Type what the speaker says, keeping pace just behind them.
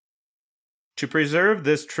To preserve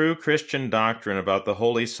this true Christian doctrine about the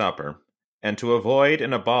Holy Supper, and to avoid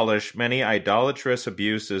and abolish many idolatrous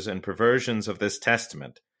abuses and perversions of this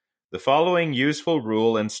testament, the following useful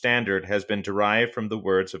rule and standard has been derived from the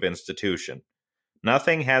words of institution.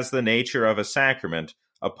 Nothing has the nature of a sacrament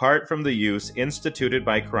apart from the use instituted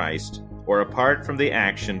by Christ, or apart from the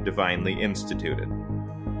action divinely instituted.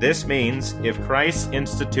 This means, if Christ's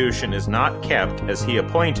institution is not kept as he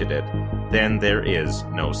appointed it, then there is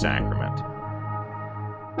no sacrament.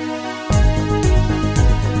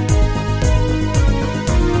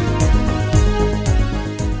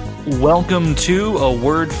 Welcome to A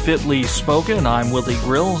Word Fitly Spoken. I'm Willie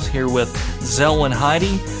Grills here with Zell and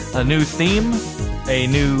Heidi. A new theme, a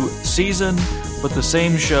new season, but the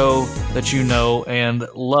same show that you know and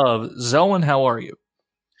love. Zelwyn, how are you?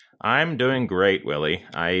 I'm doing great, Willie.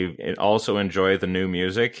 I also enjoy the new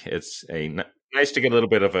music. It's nice to get a little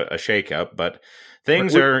bit of a shake-up, but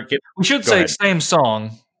things are... We should say same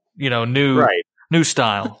song, new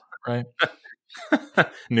style, right?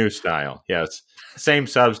 New style, yes. Same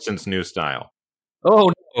substance, new style.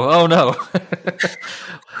 Oh no.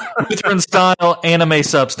 Lutheran style, anime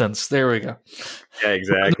substance. There we go. Yeah,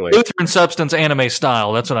 exactly. Lutheran substance, anime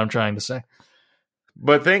style. That's what I'm trying to say.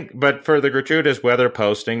 But for the gratuitous weather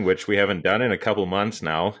posting, which we haven't done in a couple months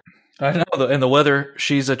now. I know, and the weather,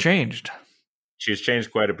 she's changed. She's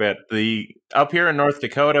changed quite a bit. Up here in North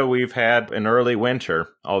Dakota, we've had an early winter,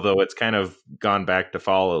 although it's kind of gone back to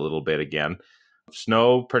fall a little bit again.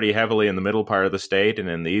 Snow pretty heavily in the middle part of the state and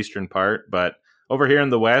in the eastern part, but over here in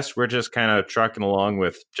the west, we're just kind of trucking along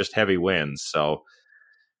with just heavy winds. So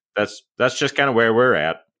that's just kind of where we're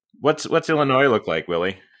at. What's Illinois look like,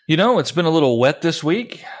 Willie? It's been a little wet this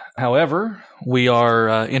week. However, we are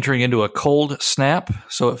entering into a cold snap,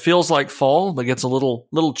 so it feels like fall, but gets a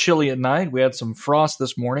little chilly at night. We had some frost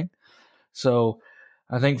this morning, so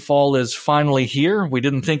I think fall is finally here. We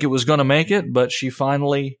didn't think it was going to make it, but she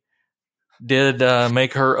finally did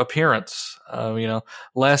make her appearance.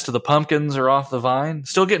 Last of the pumpkins are off the vine.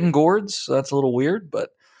 Still getting gourds, so that's a little weird, but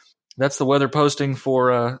that's the weather posting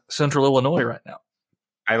for central Illinois right now.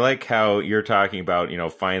 I like how you're talking about,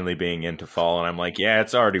 finally being into fall, and I'm like, yeah,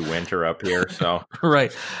 it's already winter up here, so.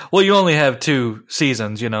 Right. Well, you only have two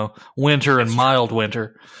seasons, winter and mild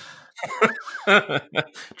winter.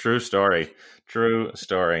 True story.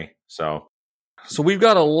 So we've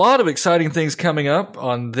got a lot of exciting things coming up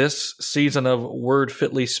on this season of Word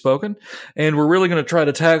Fitly Spoken, and we're really going to try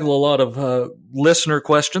to tackle a lot of listener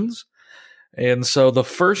questions. And so the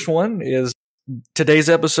first one is today's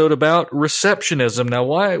episode about receptionism. Now,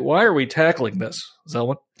 why are we tackling this,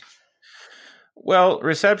 Zelwyn? Well,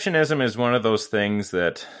 receptionism is one of those things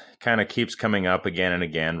that kind of keeps coming up again and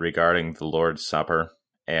again regarding the Lord's Supper.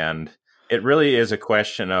 And it really is a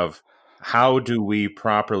question of how do we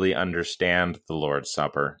properly understand the Lord's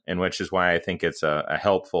Supper, and which is why I think it's a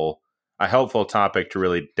helpful topic to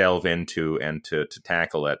really delve into and to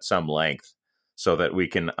tackle at some length so that we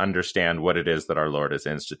can understand what it is that our Lord has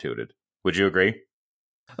instituted. Would you agree?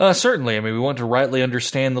 Certainly. We want to rightly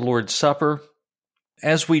understand the Lord's Supper.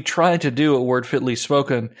 As we try to do at Word Fitly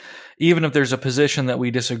Spoken, even if there's a position that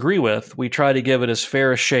we disagree with, we try to give it as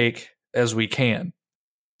fair a shake as we can.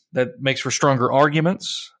 That makes for stronger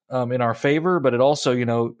arguments in our favor, but it also,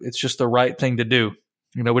 it's just the right thing to do.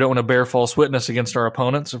 We don't want to bear false witness against our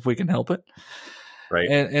opponents if we can help it. Right.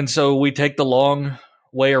 And so we take the long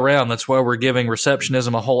way around. That's why we're giving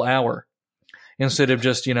receptionism a whole hour instead of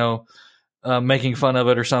just, making fun of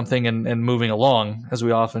it or something and moving along, as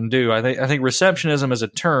we often do. I think receptionism as a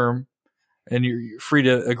term, and you're free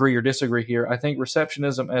to agree or disagree here, I think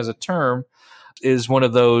receptionism as a term is one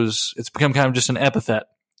of those, it's become kind of just an epithet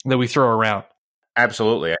that we throw around.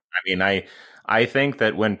 Absolutely. I think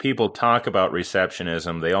that when people talk about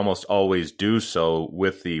receptionism, they almost always do so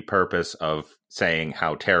with the purpose of saying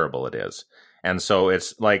how terrible it is. And so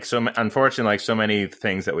it's unfortunately, like so many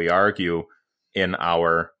things that we argue in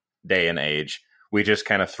our day and age, we just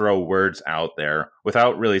kind of throw words out there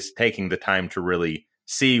without really taking the time to really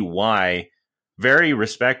see why very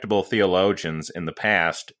respectable theologians in the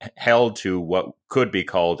past held to what could be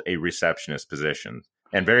called a receptionist position,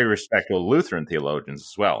 and very respectable Lutheran theologians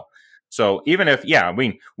as well. So even if,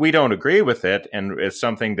 we don't agree with it, and it's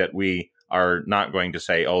something that we are not going to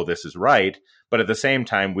say, oh, this is right, but at the same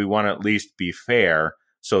time, we want to at least be fair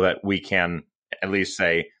so that we can at least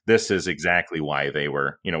say this is exactly why they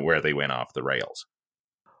were, where they went off the rails.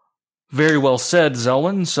 Very well said,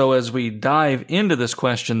 Zelwyn. So as we dive into this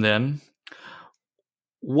question then,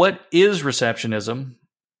 what is receptionism?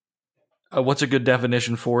 What's a good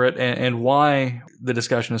definition for it, and why the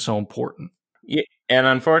discussion is so important? Yeah, And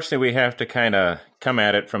unfortunately, we have to kind of come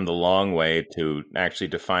at it from the long way to actually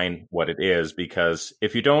define what it is, because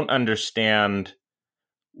if you don't understand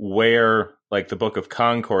where like the Book of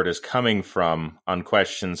Concord is coming from on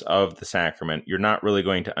questions of the sacrament, you're not really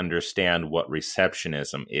going to understand what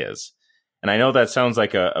receptionism is. And I know that sounds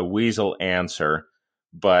like a weasel answer,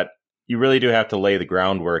 but you really do have to lay the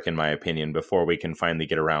groundwork, in my opinion, before we can finally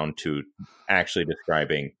get around to actually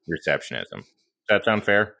describing receptionism. Does that sound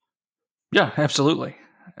fair? Yeah, absolutely. Okay.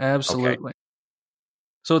 Absolutely.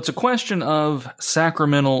 So it's a question of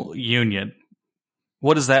sacramental union.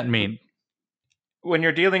 What does that mean? When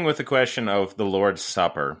you're dealing with the question of the Lord's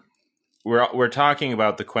Supper, we're talking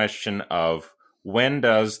about the question of when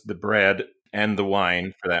does the bread and the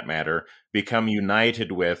wine, for that matter, become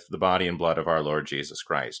united with the body and blood of our Lord Jesus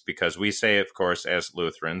Christ? Because we say, of course, as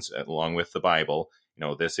Lutherans, along with the Bible,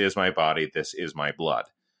 this is my body, this is my blood.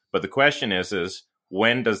 But the question is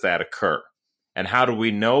when does that occur? And how do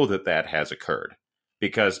we know that that has occurred?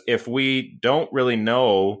 Because if we don't really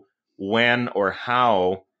know when or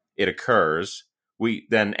how it occurs,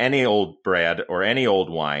 then any old bread or any old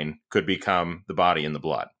wine could become the body and the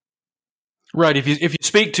blood. Right. If you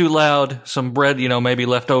speak too loud, some bread, maybe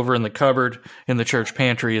left over in the cupboard in the church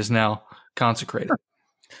pantry is now consecrated.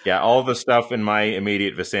 Yeah, all the stuff in my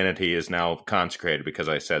immediate vicinity is now consecrated because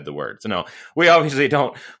I said the words. No, we obviously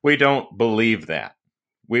don't. We don't believe that.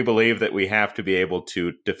 We believe that we have to be able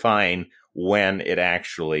to define when it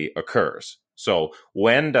actually occurs. So,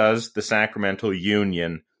 when does the sacramental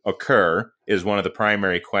union occur is one of the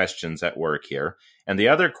primary questions at work here. And the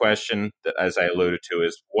other question, that, as I alluded to,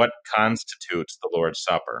 is what constitutes the Lord's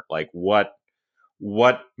Supper? Like what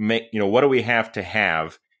do we have to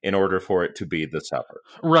have in order for it to be the supper?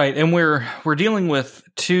 Right. And we're dealing with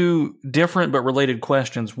two different but related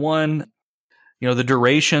questions. One, the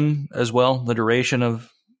duration as well, the duration of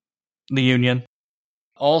the union.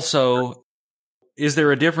 Also, is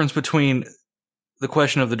there a difference between the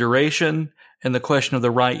question of the duration and the question of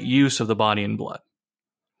the right use of the body and blood,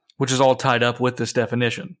 which is all tied up with this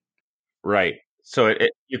definition? Right. So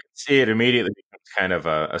you can see it immediately becomes kind of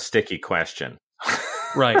a sticky question.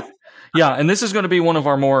 Right. Yeah, and this is going to be one of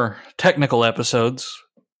our more technical episodes.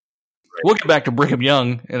 Right. We'll get back to Brigham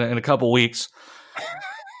Young in a couple weeks,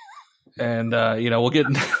 and we'll get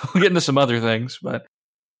into some other things. But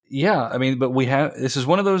yeah, I mean, but this is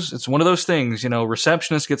one of those. It's one of those things.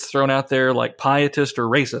 Receptionist gets thrown out there like pietist or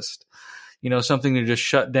racist. Something to just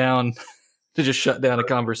shut down a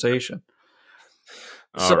conversation.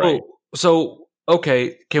 All right. So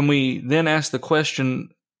okay, can we then ask the question?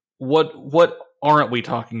 What aren't we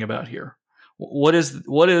talking about here? What is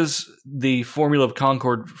the Formula of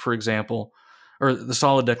Concord, for example, or the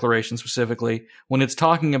Solid Declaration specifically, when it's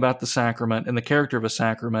talking about the sacrament and the character of a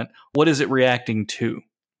sacrament? What is it reacting to?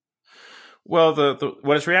 Well,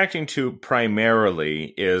 what it's reacting to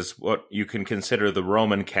primarily is what you can consider the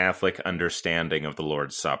Roman Catholic understanding of the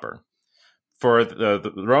Lord's Supper. For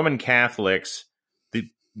the Roman Catholics,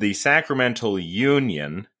 the sacramental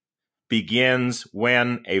union begins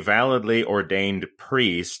when a validly ordained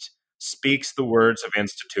priest speaks the words of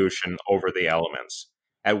institution over the elements,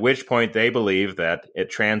 at which point they believe that it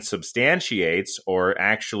transubstantiates or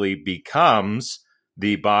actually becomes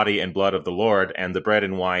the body and blood of the Lord, and the bread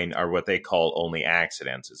and wine are what they call only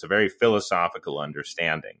accidents. It's a very philosophical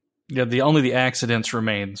understanding. Yeah, only the accidents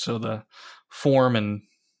remain, so the form and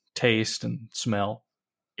taste and smell.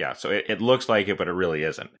 Yeah, so it looks like it, but it really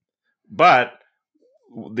isn't. But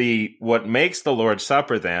what makes the Lord's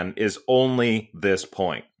Supper then is only this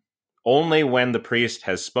point. Only when the priest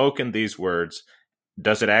has spoken these words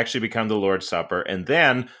does it actually become the Lord's Supper. And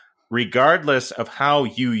then, regardless of how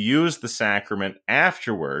you use the sacrament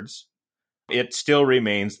afterwards, it still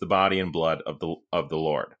remains the body and blood of the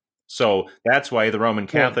Lord. So that's why the Roman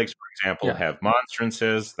Catholics, for example, have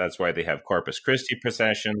monstrances. That's why they have Corpus Christi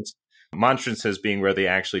processions. Monstrances being where they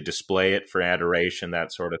actually display it for adoration,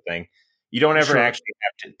 that sort of thing. You don't ever actually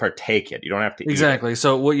have to partake it. You don't have to exactly. Eat it.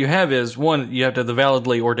 So what you have is, one, you have to have the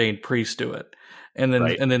validly ordained priest do it. And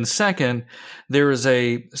then second, there is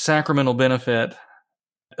a sacramental benefit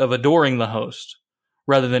of adoring the host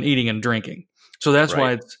rather than eating and drinking. So that's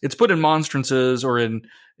why it's put in monstrances or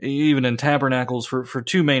even in tabernacles for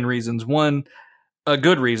two main reasons. One, a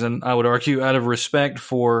good reason, I would argue, out of respect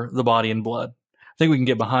for the body and blood. I think we can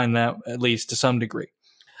get behind that at least to some degree.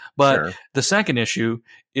 But the second issue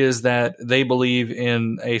is that they believe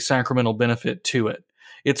in a sacramental benefit to it.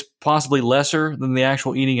 It's possibly lesser than the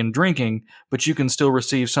actual eating and drinking, but you can still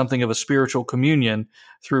receive something of a spiritual communion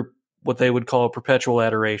through what they would call perpetual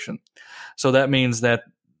adoration. So that means that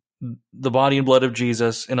the body and blood of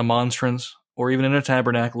Jesus in a monstrance or even in a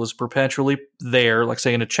tabernacle is perpetually there, like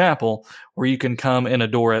say in a chapel, where you can come and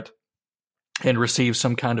adore it and receive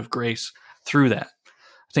some kind of grace through that.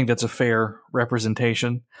 I think that's a fair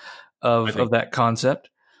representation I of think. that concept.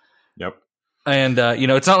 Yep. And,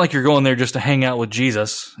 it's not like you're going there just to hang out with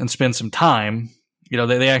Jesus and spend some time.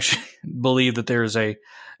 They actually believe that there is a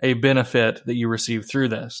benefit that you receive through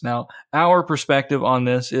this. Now, our perspective on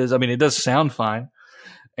this is, it does sound fine.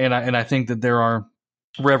 And I think that there are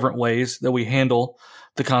reverent ways that we handle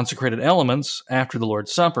the consecrated elements after the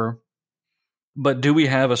Lord's Supper. But do we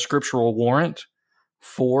have a scriptural warrant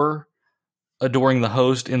for adoring the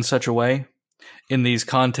host in such a way in these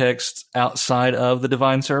contexts outside of the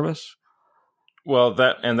divine service? Well,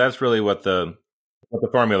 that's really what the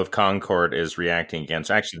Formula of Concord is reacting against.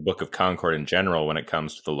 Actually, the Book of Concord in general, when it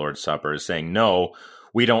comes to the Lord's Supper, is saying, no,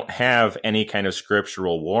 we don't have any kind of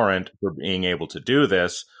scriptural warrant for being able to do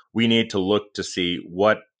this. We need to look to see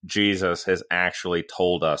what Jesus has actually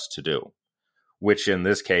told us to do, which in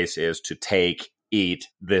this case is to take, eat,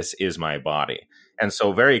 this is my body. And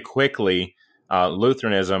so very quickly,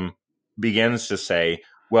 Lutheranism begins to say,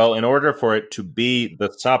 well, in order for it to be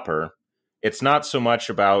the supper, it's not so much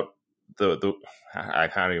about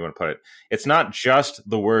how do you want to put it? It's not just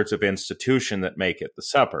the words of institution that make it the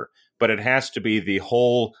supper, but it has to be the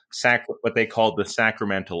whole what they call the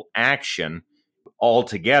sacramental action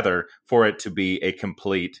altogether for it to be a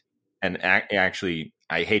complete and actually,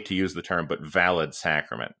 I hate to use the term, but valid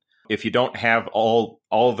sacrament. If you don't have all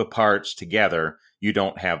the parts together, you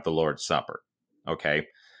don't have the Lord's Supper. Okay.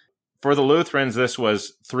 For the Lutherans, this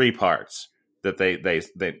was 3 parts that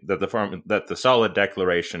that the Solid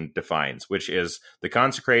Declaration defines, which is the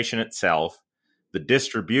consecration itself, the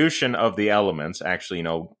distribution of the elements, actually,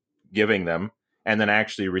 giving them, and then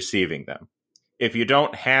actually receiving them. If you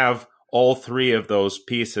don't have all 3 of those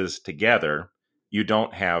pieces together, you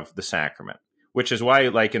don't have the sacrament, which is why,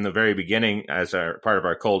 like in the very beginning, as a part of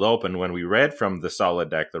our cold open, when we read from the Solid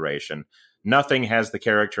Declaration, nothing has the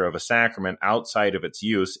character of a sacrament outside of its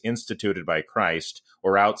use instituted by Christ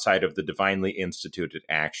or outside of the divinely instituted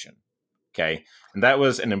action. Okay. And that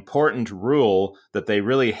was an important rule that they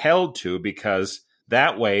really held to, because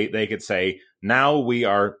that way they could say, now we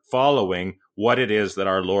are following what it is that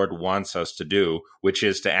our Lord wants us to do, which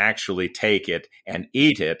is to actually take it and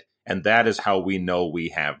eat it. And that is how we know we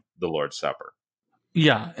have the Lord's Supper.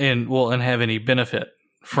 Yeah. And have any benefit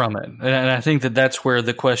from it. And I think that that's where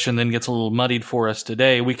the question then gets a little muddied for us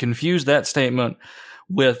today. We confuse that statement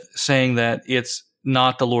with saying that it's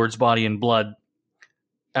not the Lord's body and blood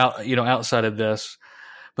outside of this.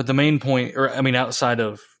 But the main point, outside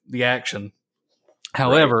of the action.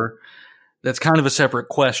 However, That's kind of a separate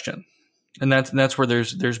question. And that's where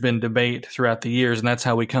there's been debate throughout the years, and that's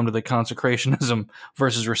how we come to the consecrationism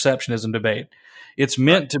versus receptionism debate. It's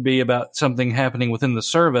meant to be about something happening within the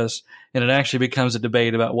service, and it actually becomes a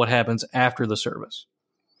debate about what happens after the service.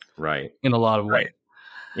 Right. In a lot of ways.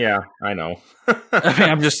 Yeah, I know.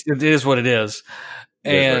 It is what it is.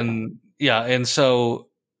 And so,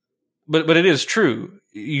 but it is true.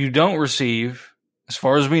 You don't receive, as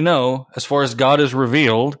far as we know, as far as God is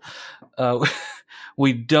revealed,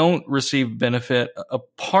 we don't receive benefit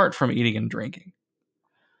apart from eating and drinking.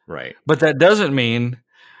 Right. But that doesn't mean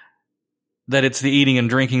that it's the eating and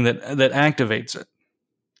drinking that activates it.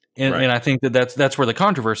 And I think that's where the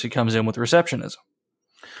controversy comes in with receptionism.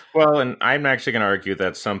 Well, and I'm actually going to argue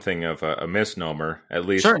that's something of a misnomer, at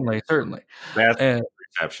least. Certainly. That's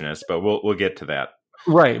receptionist, but we'll get to that.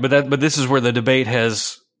 Right, but this is where the debate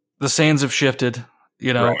the sands have shifted,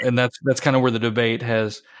 right. And that's kind of where the debate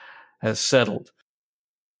has settled.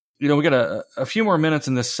 We got a few more minutes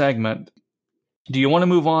in this segment. Do you want to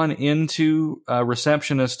move on into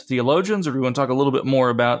receptionist theologians, or do you want to talk a little bit more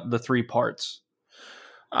about the 3 parts?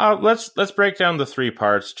 Let's break down the 3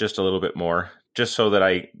 parts just a little bit more, just so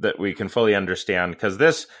that we can fully understand, because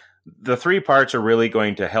the 3 parts are really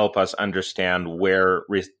going to help us understand where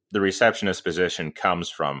the receptionist position comes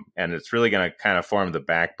from, and it's really going to kind of form the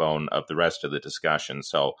backbone of the rest of the discussion.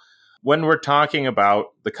 So when we're talking about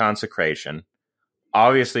the consecration,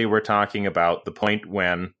 obviously we're talking about the point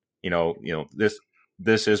when,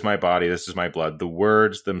 this is my body, this is my blood. The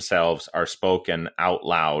words themselves are spoken out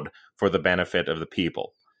loud for the benefit of the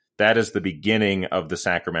people. That is the beginning of the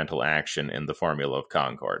sacramental action in the Formula of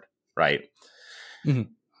Concord, right?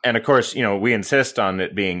 Mm-hmm. And of course, we insist on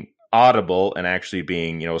it being audible and actually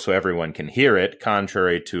being, so everyone can hear it,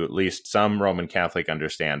 contrary to at least some Roman Catholic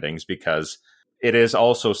understandings, because it is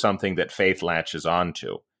also something that faith latches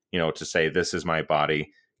onto, to say, this is my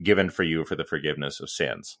body given for you for the forgiveness of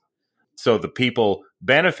sins. So the people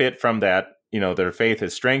benefit from that, their faith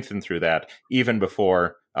is strengthened through that, even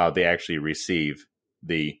before they actually receive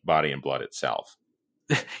the body and blood itself.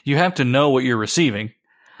 You have to know what you're receiving.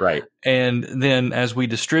 Right. And then as we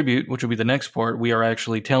distribute, which will be the next part, we are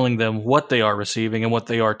actually telling them what they are receiving and what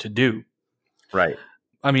they are to do. Right.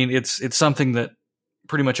 I mean, it's something that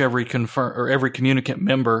pretty much every communicant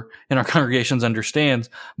member in our congregations understands.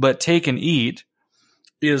 But take and eat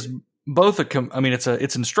is both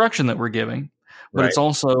it's instruction that we're giving, but it's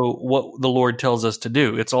also what the Lord tells us to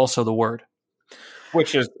do. It's also the word.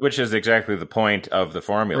 Which is exactly the point of the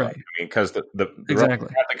formula. Right. I mean, because the Exactly.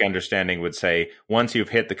 Catholic understanding would say once you've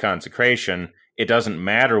hit the consecration, it doesn't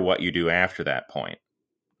matter what you do after that point.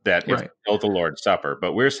 That it's still the Lord's Supper.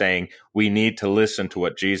 But we're saying we need to listen to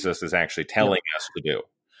what Jesus is actually telling us to do.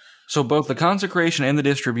 So both the consecration and the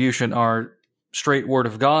distribution are straight word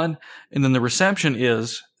of God, and then the reception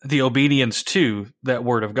is the obedience to that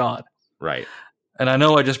word of God. Right. And I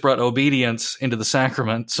know I just brought obedience into the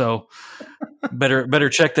sacrament, so better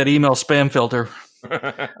check that email spam filter. We're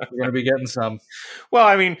going to be getting some. Well,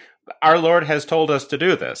 I mean, our Lord has told us to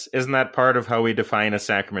do this. Isn't that part of how we define a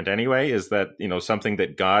sacrament anyway? Is that, something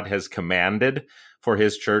that God has commanded for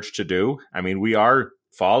his church to do? I mean, we are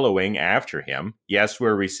following after him. Yes,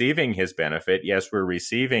 we're receiving his benefit. Yes, we're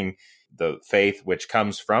receiving the faith which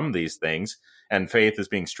comes from these things, and faith is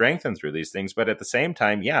being strengthened through these things. But at the same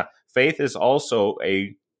time, faith is also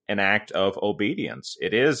an act of obedience.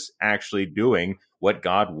 It is actually doing what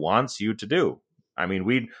God wants you to do. I mean,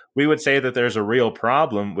 we would say that there's a real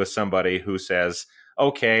problem with somebody who says,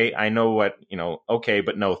 okay, I know what, okay,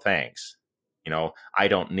 but no thanks. I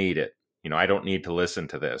don't need it. I don't need to listen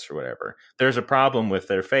to this or whatever. There's a problem with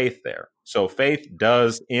their faith there. So faith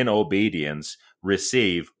does, in obedience,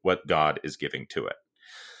 receive what God is giving to it.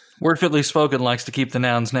 Word fitly spoken likes to keep the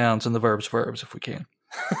nouns nouns and the verbs verbs if we can.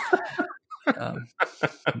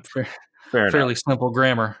 Fairly simple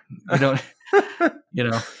grammar. You don't,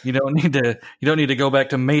 you don't need to go back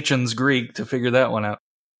to Machen's Greek to figure that one out.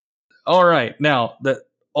 All right, now that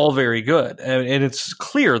all very good, and it's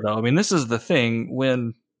clear though. I mean, this is the thing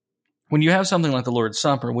when you have something like the Lord's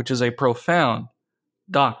Supper, which is a profound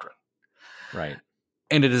doctrine, right,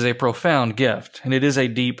 and it is a profound gift, and it is a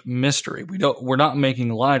deep mystery. We're not making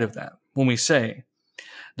light of that when we say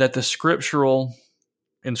that the scriptural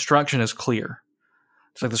instruction is clear.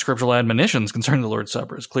 It's like the scriptural admonitions concerning the Lord's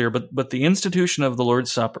Supper is clear, but the institution of the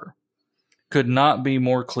Lord's Supper could not be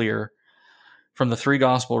more clear from the three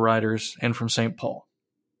gospel writers and from St. Paul.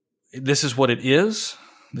 This is what it is,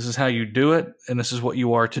 this is how you do it, and this is what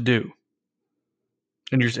you are to do.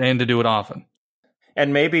 And to do it often.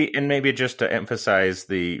 And maybe just to emphasize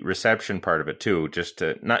the reception part of it too,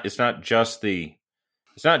 it's not just the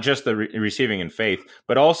receiving in faith,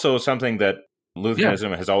 but also something that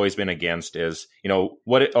Lutheranism has always been against is,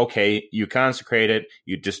 you consecrate it,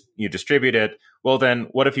 you distribute it. Well, then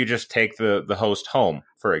what if you just take the host home,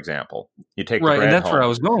 for example? You take the bread and that's home. where I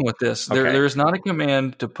was going with this. Okay. There is not a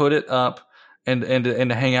command to put it up and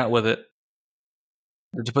to hang out with it,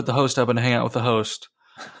 or to put the host up and hang out with the host,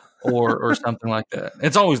 or something like that.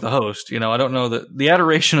 It's always the host. I don't know that the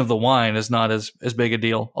adoration of the wine is not as big a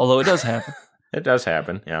deal, although it does happen. It does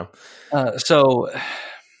happen, yeah.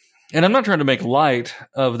 And I'm not trying to make light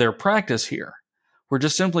of their practice here. We're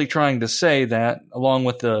just simply trying to say that, along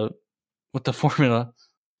with the formula,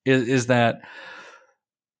 is that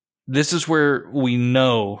this is where we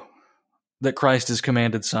know that Christ has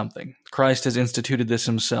commanded something. Christ has instituted this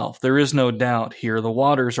himself. There is no doubt here. The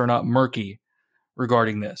waters are not murky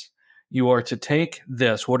regarding this. You are to take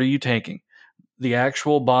this. What are you taking? The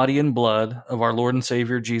actual body and blood of our Lord and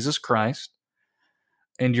Savior Jesus Christ,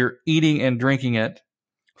 and you're eating and drinking it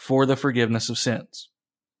for the forgiveness of sins.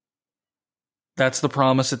 That's the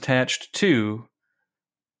promise attached to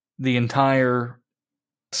the entire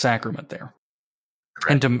sacrament there.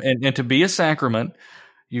 Correct. And to be a sacrament,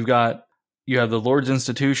 you have the Lord's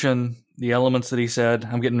institution, the elements that he said.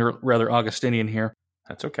 I'm getting rather Augustinian here.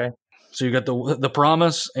 That's okay. So you got the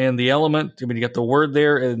promise and the element. I mean, you got the word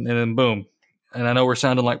there, and then boom. And I know we're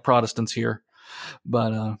sounding like Protestants here,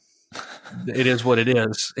 but it is what it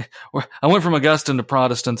is. I went from Augustine to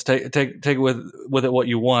Protestants. Take with it what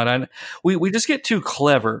you want. We just get too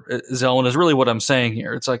clever, Zellwyn, is really what I'm saying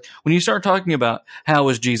here. It's like when you start talking about how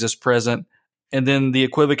is Jesus present, and then the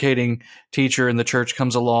equivocating teacher in the church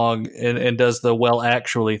comes along and does the well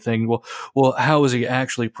actually thing. Well, how is he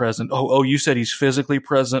actually present? Oh, you said he's physically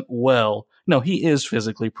present. Well, no, he is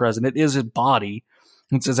physically present. It is his body.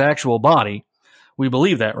 It's his actual body. We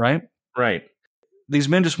believe that, right? Right. These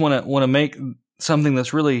men just want to make something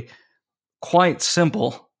that's really quite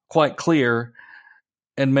simple, quite clear,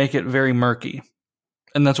 and make it very murky.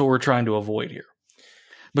 And that's what we're trying to avoid here.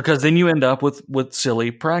 because then you end up with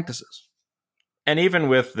silly practices. And even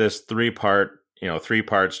with this three parts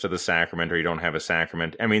to the sacrament, or you don't have a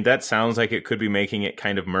sacrament, I mean, that sounds like it could be making it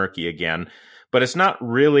kind of murky again, but it's not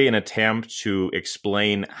really an attempt to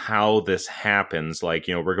explain how this happens. Like,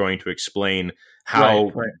 we're going to explain how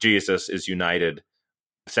Right. Jesus is united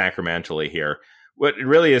sacramentally here. What it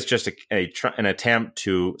really is just an attempt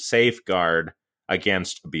to safeguard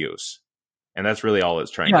against abuse. And that's really all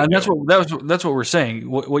it's trying to and do. that's what we're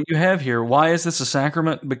saying. What you have here, why is this a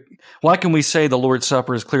sacrament? Why can we say the Lord's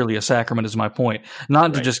Supper is clearly a sacrament is my point.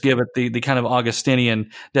 Not to Right. just give it the kind of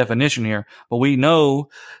Augustinian definition here, but we know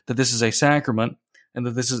that this is a sacrament and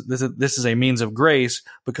that this is a means of grace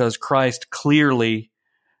because Christ clearly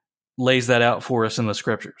lays that out for us in the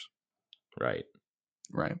scriptures. Right.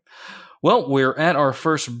 Right. Well, we're at our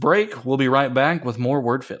first break. We'll be right back with more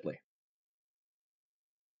Word Fitly.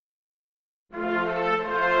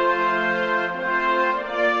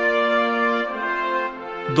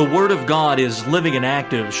 The Word of God is living and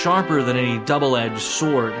active, sharper than any double-edged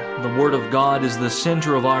sword. The Word of God is the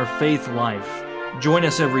center of our faith life. Join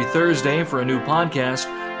us every Thursday for a new podcast,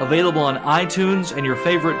 available on iTunes and your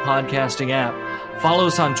favorite podcasting app. Follow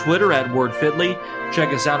us on Twitter at WordFitly.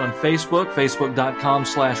 Check us out on Facebook,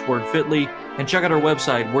 facebook.com/WordFitly, and check out our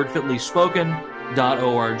website,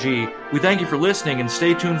 wordfitlyspoken.org. We thank you for listening and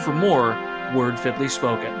stay tuned for more Word Fitly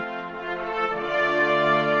Spoken.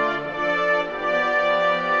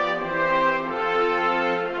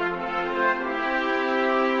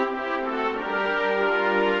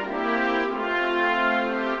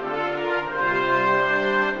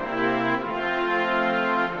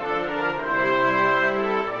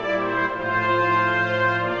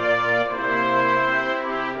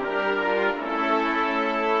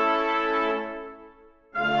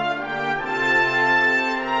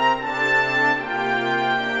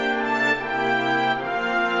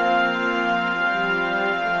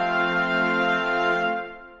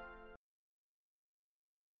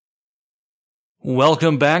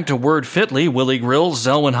 Welcome back to Word Fitly. Willie Grills,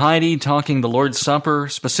 Zelwyn Heidi talking the Lord's Supper,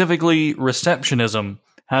 specifically receptionism.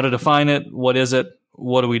 How to define it, what is it,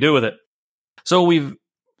 what do we do with it? So we've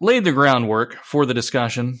laid the groundwork for the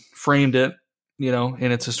discussion, framed it,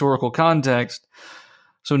 in its historical context.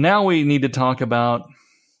 So now we need to talk about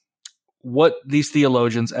what these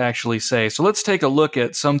theologians actually say. So let's take a look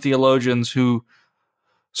at some theologians who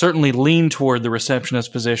certainly lean toward the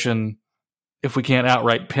receptionist position if we can't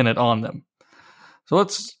outright pin it on them. So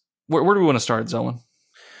where do we want to start, Zelwyn?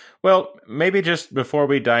 Well, maybe just before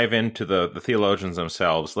we dive into the theologians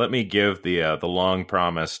themselves, let me give the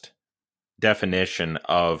long-promised definition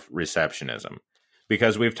of receptionism.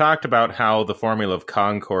 Because we've talked about how the Formula of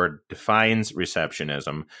Concord defines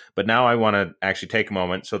receptionism, but now I want to actually take a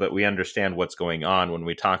moment so that we understand what's going on when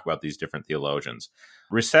we talk about these different theologians.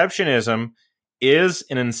 Receptionism is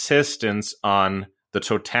an insistence on the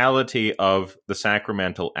totality of the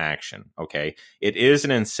sacramental action, okay? It is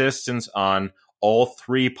an insistence on all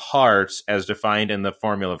three parts as defined in the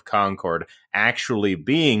Formula of Concord actually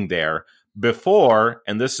being there before,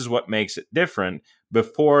 and this is what makes it different,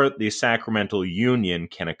 before the sacramental union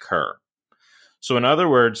can occur. So in other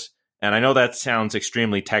words, and I know that sounds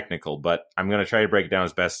extremely technical, but I'm going to try to break it down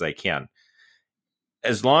as best as I can.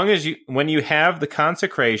 As long as when you have the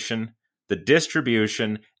consecration, the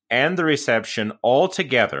distribution, and the reception all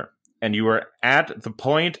together, and you are at the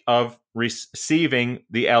point of receiving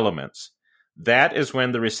the elements, that is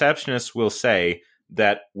when the receptionist will say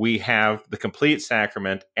that we have the complete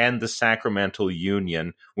sacrament and the sacramental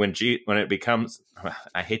union when it becomes,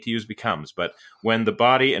 I hate to use becomes, but when the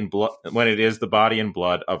body and blood, when it is the body and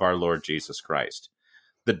blood of our Lord Jesus Christ.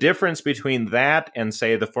 The difference between that and,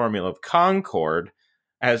 say, the Formula of Concord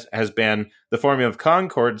has been the Formula of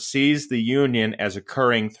Concord sees the union as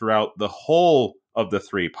occurring throughout the whole of the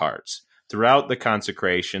three parts, throughout the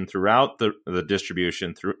consecration, throughout the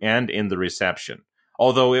distribution, and in the reception.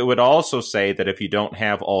 Although it would also say that if you don't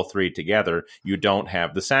have all three together, you don't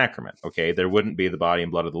have the sacrament. Okay, there wouldn't be the body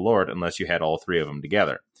and blood of the Lord unless you had all three of them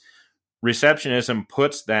together. Receptionism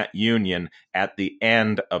puts that union at the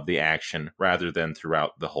end of the action rather than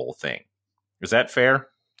throughout the whole thing. Is that fair?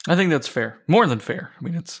 I think that's fair. More than fair. I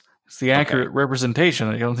mean, it's the accurate representation.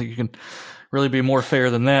 I don't think you can really be more fair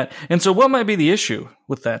than that. And so what might be the issue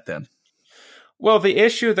with that then? Well, the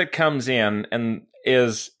issue that comes in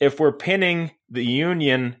is if we're pinning the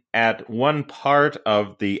union at one part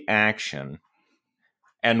of the action,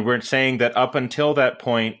 and we're saying that up until that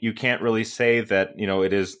point, you can't really say that,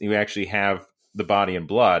 it is, you actually have the body and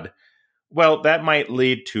blood. Well, that might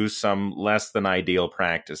lead to some less than ideal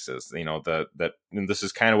practices, and this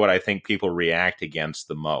is kind of what I think people react against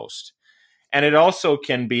the most. And it also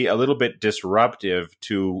can be a little bit disruptive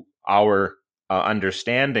to our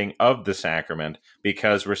understanding of the sacrament,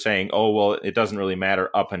 because we're saying, oh, well, it doesn't really matter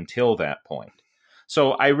up until that point.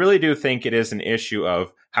 So I really do think it is an issue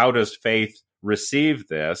of how does faith receive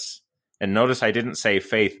this? And notice I didn't say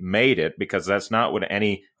faith made it, because that's not what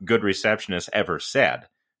any good receptionist ever said.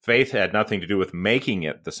 Faith had nothing to do with making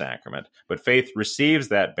it the sacrament, but faith receives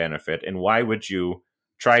that benefit. And why would you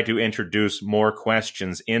try to introduce more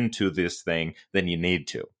questions into this thing than you need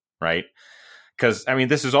to, right? Because, I mean,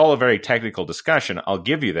 this is all a very technical discussion. I'll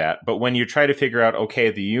give you that. But when you try to figure out, okay,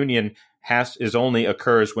 the union only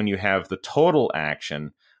occurs when you have the total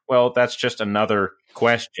action, well, that's just another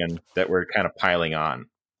question that we're kind of piling on.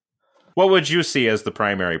 What would you see as the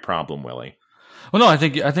primary problem, Willie? Well, no, I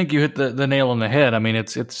think you hit the nail on the head. I mean,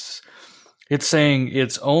 it's saying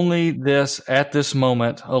it's only this at this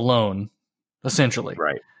moment alone, essentially.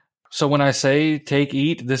 Right. So when I say take,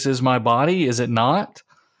 eat, this is my body, is it not?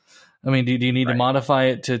 I mean, do you need to modify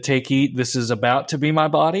it to take, eat, this is about to be my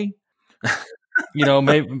body?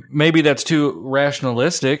 Maybe that's too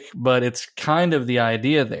rationalistic, but it's kind of the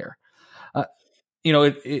idea there.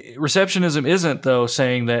 Receptionism isn't, though,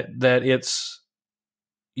 saying that it's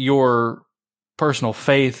your personal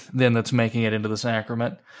faith then that's making it into the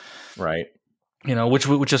sacrament, right?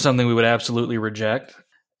 Which is something we would absolutely reject.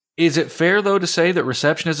 Is it fair, though, to say that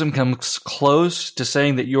receptionism comes close to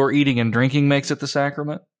saying that your eating and drinking makes it the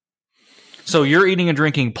sacrament? So your eating and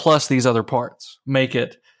drinking plus these other parts make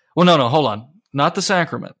it. Well, no, hold on, not the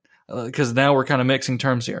sacrament, because now we're kind of mixing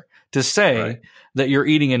terms here. To say that your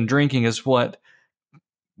eating and drinking is what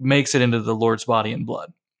makes it into the Lord's body and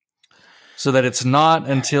blood. So that it's not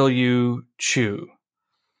until you chew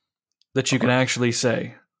that you can actually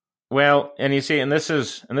say. Well, and you see, and this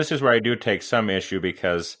is where I do take some issue,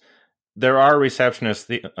 because there are receptionist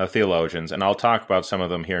theologians, and I'll talk about some of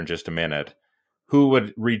them here in just a minute, who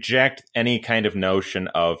would reject any kind of notion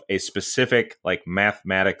of a specific, like,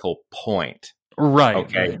 mathematical point. Right.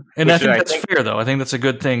 Okay. Right. And I think that's fair, though. I think that's a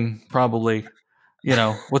good thing, probably.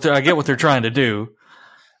 I get what they're trying to do.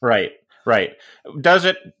 Right. Does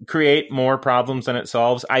it create more problems than it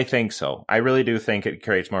solves? I think so. I really do think it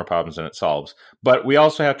creates more problems than it solves. But we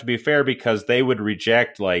also have to be fair, because they would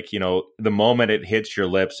reject, the moment it hits your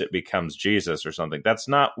lips, it becomes Jesus or something. That's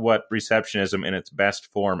not what receptionism in its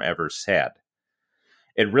best form ever said.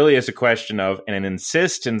 It really is a question of an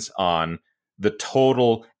insistence on the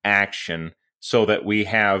total action, so that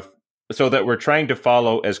we're trying to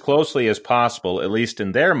follow as closely as possible, at least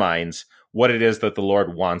in their minds, what it is that the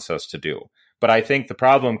Lord wants us to do. But I think the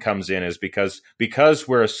problem comes in is because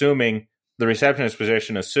we're assuming, the receptionist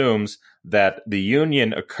position assumes that the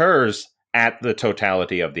union occurs at the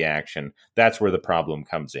totality of the action. That's where the problem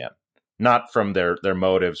comes in. Not from their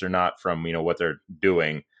motives, or not from, what they're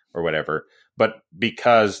doing or whatever, but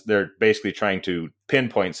because they're basically trying to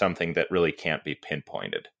pinpoint something that really can't be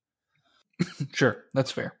pinpointed. Sure,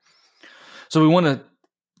 that's fair. So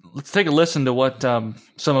let's take a listen to what some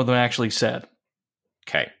of them actually said.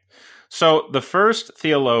 Okay. So the first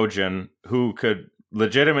theologian who could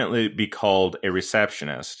legitimately be called a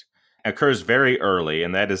receptionist occurs very early,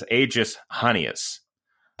 and that is Aegis Hunnius.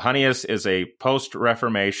 Hunnius is a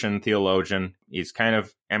post-Reformation theologian. He's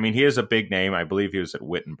he is a big name. I believe he was at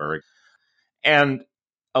Wittenberg. And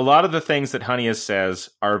a lot of the things that Hunnius says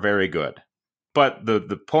are very good. But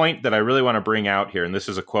the point that I really want to bring out here, and this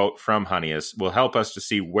is a quote from Hunnius, will help us to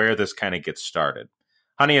see where this kind of gets started.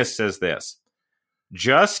 Hunnius says this: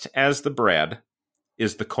 just as the bread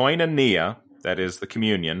is the koinonia, that is the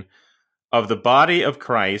communion, of the body of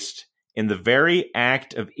Christ in the very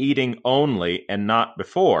act of eating only and not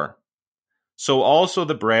before, so also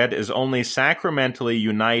the bread is only sacramentally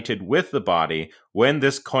united with the body when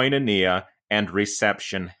this koinonia and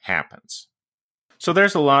reception happens. So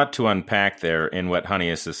there's a lot to unpack there in what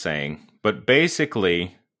Hunnius is saying, but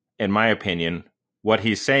basically, in my opinion, what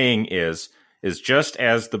he's saying is just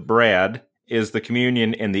as the bread is the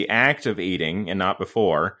communion in the act of eating and not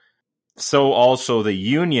before, so also the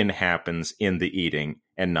union happens in the eating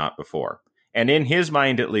and not before. And in his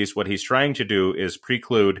mind, at least, what he's trying to do is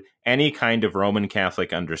preclude any kind of Roman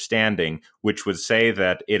Catholic understanding, which would say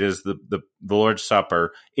that it is the Lord's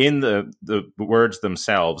Supper in the words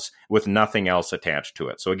themselves with nothing else attached to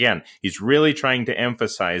it. So again, he's really trying to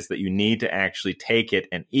emphasize that you need to actually take it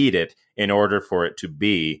and eat it in order for it to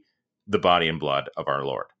be the body and blood of our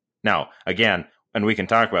Lord. Now, again, and we can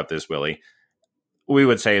talk about this, Willie, we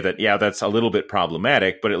would say that, yeah, that's a little bit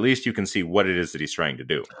problematic, but at least you can see what it is that he's trying to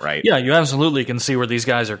do, right? Yeah, you absolutely can see where these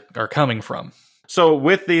guys are coming from. So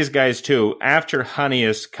with these guys, too, after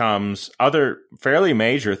Hunnius comes other fairly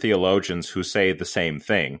major theologians who say the same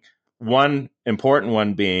thing. one important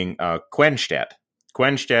one being Quenstedt.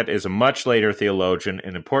 Quenstedt is a much later theologian,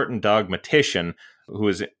 an important dogmatician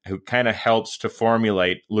who kind of helps to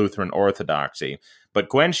formulate Lutheran orthodoxy. But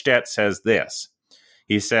Quenstedt says this.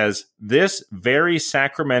 He says, this very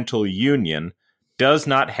sacramental union does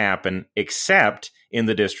not happen except in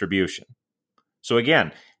the distribution. So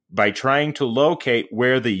again, by trying to locate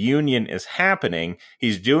where the union is happening,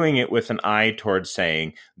 he's doing it with an eye towards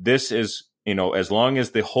saying, this is, as long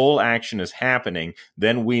as the whole action is happening,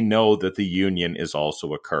 then we know that the union is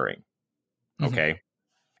also occurring. Okay.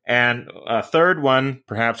 And a third one,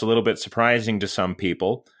 perhaps a little bit surprising to some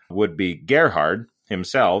people, would be Gerhard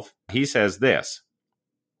himself. He says this.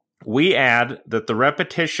 We add that the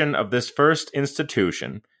repetition of this first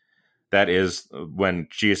institution, that is, when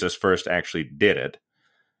Jesus first actually did it,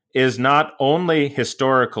 is not only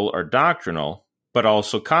historical or doctrinal, but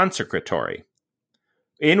also consecratory,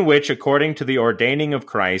 in which, according to the ordaining of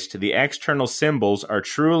Christ, the external symbols are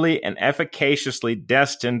truly and efficaciously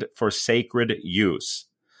destined for sacred use,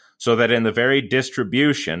 so that in the very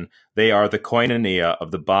distribution they are the koinonia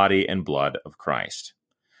of the body and blood of Christ.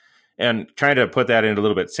 And trying to put that in a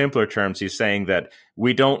little bit simpler terms, he's saying that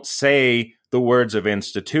we don't say the words of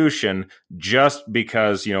institution just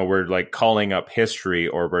because, we're like calling up history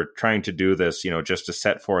or we're trying to do this, just to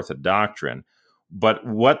set forth a doctrine. But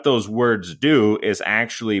what those words do is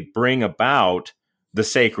actually bring about the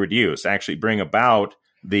sacred use, actually bring about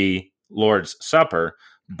the Lord's Supper,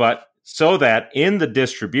 but so that in the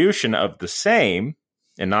distribution of the same,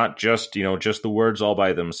 and not just, just the words all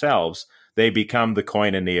by themselves, they become the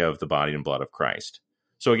koinonia of the body and blood of Christ.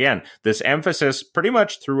 So again, this emphasis pretty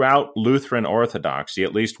much throughout Lutheran orthodoxy,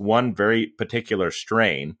 at least one very particular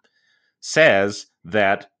strain, says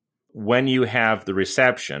that when you have the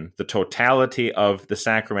reception, the totality of the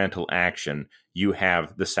sacramental action, you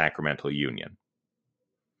have the sacramental union.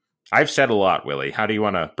 I've said a lot, Willie. How do you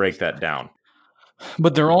want to break that down?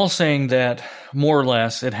 But they're all saying that more or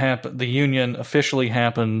less the union officially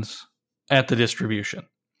happens at the distribution.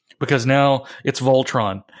 Because now it's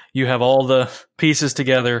Voltron. You have all the pieces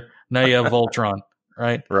together. Now you have Voltron,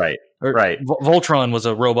 right? Right. Voltron was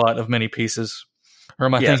a robot of many pieces. Or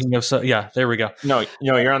am I thinking of? Yeah, there we go. No,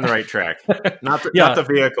 you're on the right track. Not the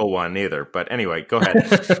vehicle one either. But anyway, go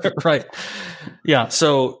ahead. Right. Yeah.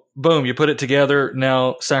 So boom, you put it together.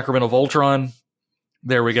 Now Sacramental Voltron.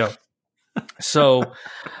 There we go. So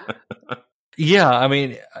yeah, I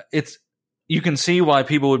mean, you can see why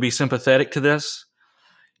people would be sympathetic to this.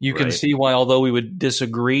 You can see why, although we would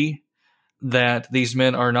disagree, that these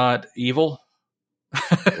men are not evil.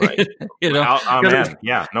 Right. Amen.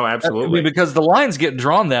 Yeah, no, absolutely. Because the lines get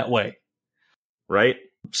drawn that way. Right.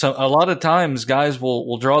 So a lot of times guys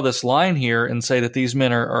will draw this line here and say that these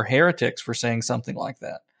men are heretics for saying something like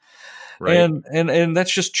that. Right. And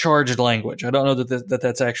that's just charged language. I don't know that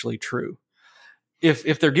that's actually true.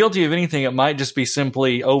 If they're guilty of anything, it might just be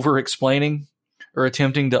simply over-explaining or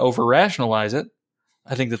attempting to over-rationalize it.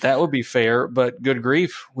 I think that would be fair, but good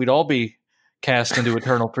grief, we'd all be cast into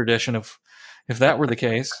eternal perdition if that were the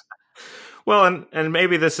case. Well, and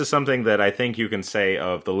maybe this is something that I think you can say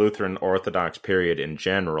of the Lutheran Orthodox period in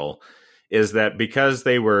general, is that because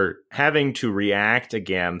they were having to react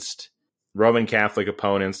against Roman Catholic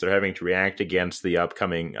opponents, they're having to react against the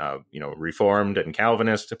upcoming, Reformed and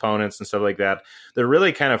Calvinist opponents and stuff like that, they're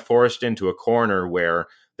really kind of forced into a corner where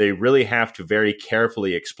they really have to very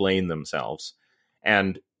carefully explain themselves.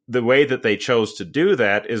 And the way that they chose to do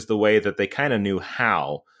that is the way that they kind of knew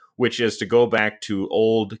how, which is to go back to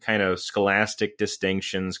old kind of scholastic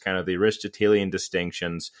distinctions, kind of the Aristotelian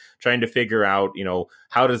distinctions, trying to figure out,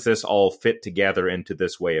 how does this all fit together into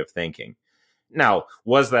this way of thinking? Now,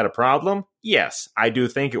 was that a problem? Yes, I do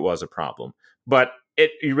think it was a problem. But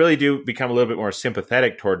you really do become a little bit more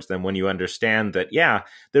sympathetic towards them when you understand that,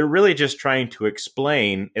 they're really just trying to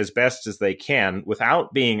explain as best as they can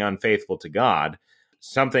without being unfaithful to God,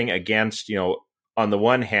 something against, on the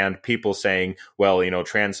one hand, people saying, well,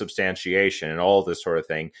 transubstantiation and all this sort of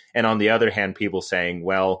thing. And on the other hand, people saying,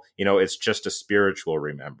 well, it's just a spiritual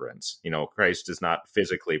remembrance. Christ is not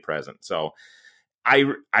physically present. So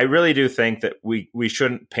I really do think that we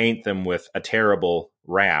shouldn't paint them with a terrible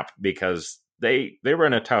rap because they were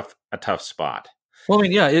in a tough spot. Well, I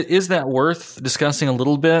mean, yeah, is that worth discussing a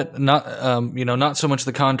little bit? Not, not so much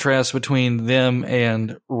the contrast between them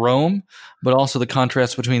and Rome, but also the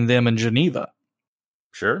contrast between them and Geneva.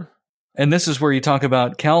 Sure. And this is where you talk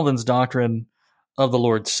about Calvin's doctrine of the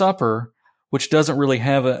Lord's Supper, which doesn't really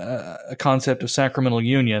have a concept of sacramental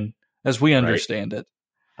union as we understand it.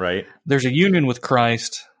 Right. There's a union with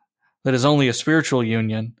Christ that is only a spiritual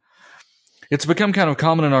union. It's become kind of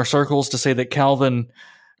common in our circles to say that Calvin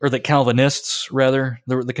or that Calvinists, rather,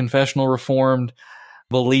 the confessional Reformed,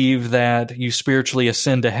 believe that you spiritually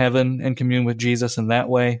ascend to heaven and commune with Jesus in that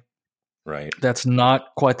way. Right. That's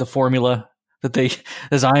not quite the formula that they,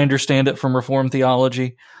 as I understand it from Reformed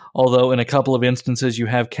theology, although in a couple of instances you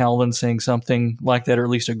have Calvin saying something like that, or at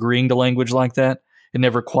least agreeing to language like that. It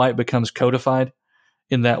never quite becomes codified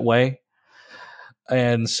in that way.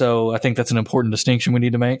 And so I think that's an important distinction we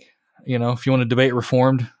need to make. You know, if you want to debate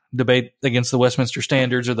Reformed, debate against the Westminster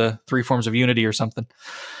Standards or the Three Forms of Unity or something.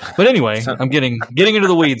 But anyway, I'm getting into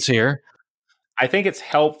the weeds here. I think it's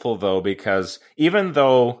helpful, though, because even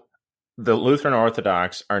though the Lutheran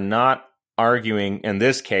Orthodox are not arguing in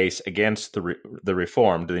this case against the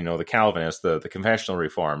Reformed, the Calvinists, the confessional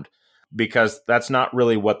Reformed, because that's not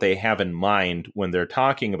really what they have in mind when they're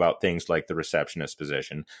talking about things like the receptionist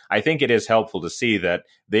position. I think it is helpful to see that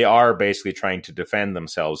they are basically trying to defend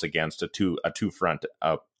themselves against a two-front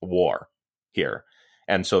war here.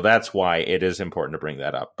 And so that's why it is important to bring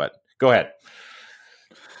that up. But go ahead.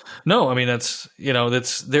 No, I mean,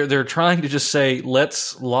 they're trying to just say,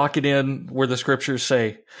 let's lock it in where the scriptures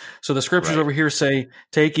say. So the scriptures over here say,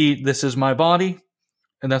 take, eat, this is my body.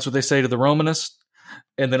 And that's what they say to the Romanists.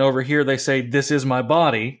 And then over here they say, this is my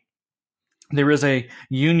body. There is a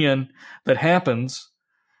union that happens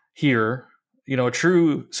here, a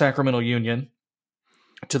true sacramental union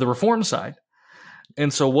to the Reformed side.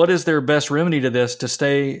 And so what is their best remedy to this? To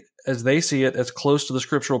stay, as they see it, as close to the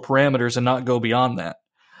scriptural parameters and not go beyond that.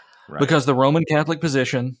 Right. Because the Roman Catholic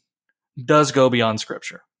position does go beyond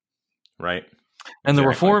Scripture, right? And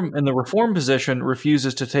exactly. the Reform position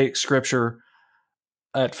refuses to take Scripture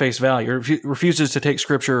at face value, refuses to take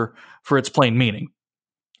Scripture for its plain meaning,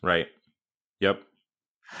 right? Yep.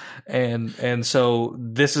 And so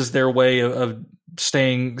this is their way of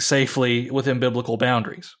staying safely within biblical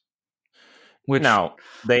boundaries. Which, now,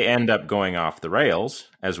 they end up going off the rails,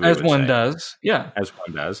 as one does. Yeah. As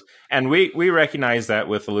one does. And we recognize that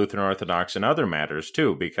with the Lutheran Orthodox and other matters,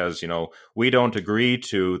 too, because, we don't agree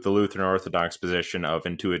to the Lutheran Orthodox position of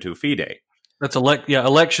intuitu fide. That's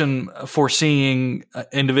election foreseeing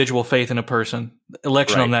individual faith in a person,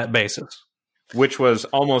 election on that basis. Which was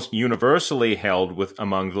almost universally held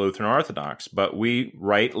among the Lutheran Orthodox. But we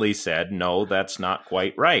rightly said, no, that's not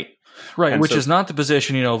quite right. Right, and which is not the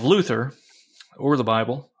position, of Luther or the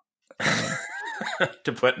Bible.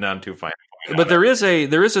 To put none too fine. But there is a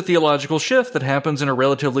theological shift that happens in a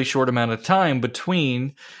relatively short amount of time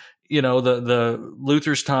between, the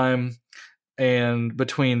Luther's time and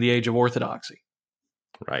between the age of Orthodoxy.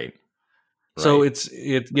 Right. So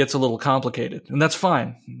it gets a little complicated, and that's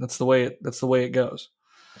fine. That's the way it goes.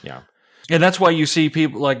 Yeah. And that's why you see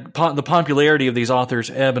people like the popularity of these authors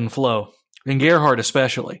ebb and flow, and Gerhard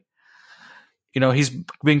especially. He's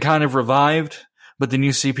been kind of revived, but then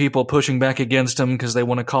you see people pushing back against him because they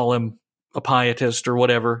want to call him a pietist or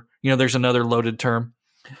whatever. There's another loaded term.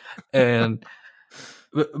 And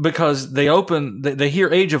because they hear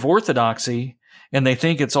Age of Orthodoxy and they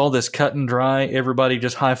think it's all this cut and dry, everybody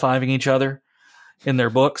just high-fiving each other in their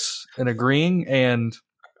books and agreeing. And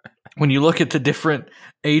when you look at the different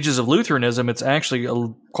ages of Lutheranism, it's actually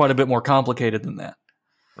quite a bit more complicated than that.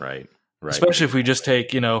 Right. Especially if we just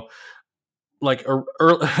take,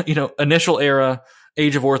 initial era,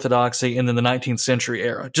 Age of Orthodoxy, and then the 19th century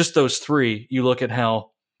era. Just those three, you look at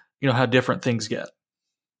how different things get.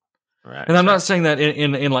 Right. And I'm not saying that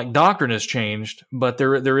in like doctrine has changed, but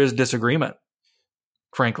there is disagreement,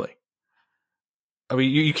 frankly. I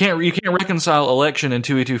mean, you can't reconcile election and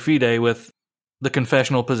intuitu fide with the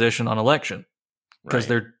confessional position on election because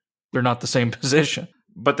they're not the same position.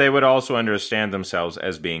 But they would also understand themselves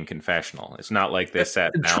as being confessional. It's not like they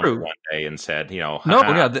sat down one day and said, they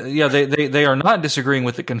are not disagreeing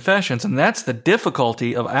with the confessions, and that's the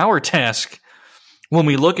difficulty of our task when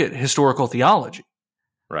we look at historical theology.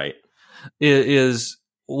 Right. Here's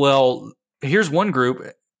one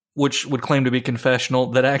group which would claim to be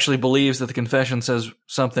confessional that actually believes that the confession says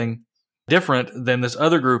something different than this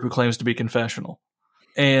other group who claims to be confessional.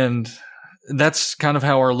 And that's kind of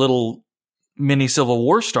how our little mini civil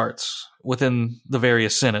war starts within the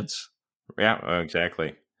various synods. Yeah,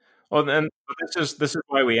 exactly. Well, then this is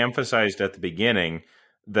why we emphasized at the beginning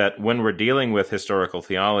that when we're dealing with historical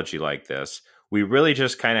theology like this, we really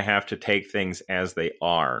just kind of have to take things as they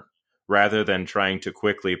are, rather than trying to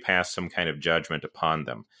quickly pass some kind of judgment upon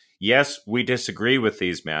them. Yes, we disagree with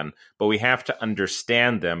these men, but we have to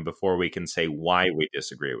understand them before we can say why we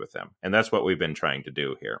disagree with them. And that's what we've been trying to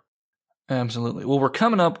do here. Absolutely. Well, we're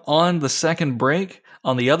coming up on the second break.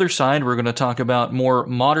 On the other side, we're going to talk about more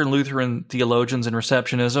modern Lutheran theologians and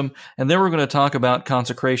receptionism, and then we're going to talk about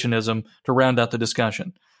consecrationism to round out the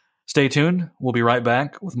discussion. Stay tuned. We'll be right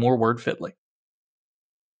back with more Word Fitly.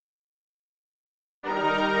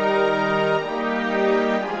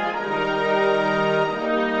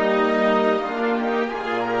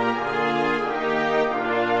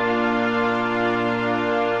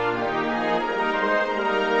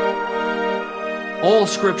 All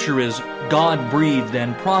Scripture is God-breathed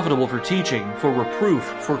and profitable for teaching, for reproof,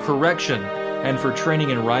 for correction, and for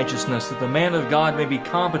training in righteousness, that the man of God may be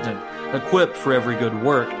competent, equipped for every good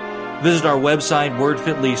work. Visit our website,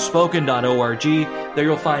 wordfitlyspoken.org. There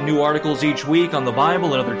you'll find new articles each week on the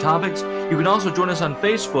Bible and other topics. You can also join us on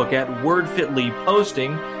Facebook at Word Fitly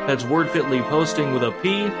Posting. That's Word Fitly Posting with a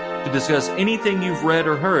P, to discuss anything you've read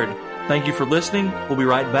or heard. Thank you for listening. We'll be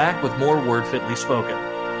right back with more Word Fitly Spoken.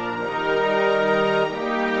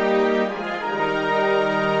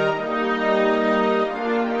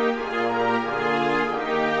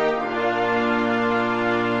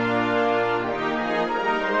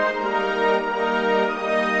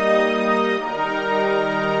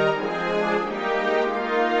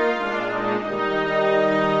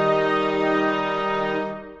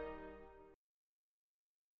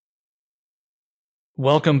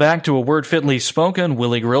 Welcome back to A Word Fitly Spoken.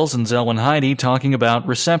 Willie Grills and Zelwyn Heidi talking about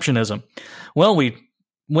receptionism. Well, we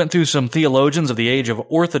went through some theologians of the age of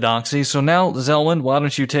orthodoxy, so now, Zelwyn, why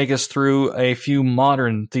don't you take us through a few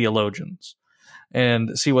modern theologians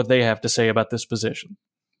and see what they have to say about this position?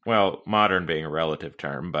 Well, modern being a relative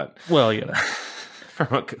term, but well, you know,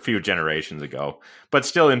 from a few generations ago, but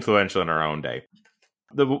still influential in our own day.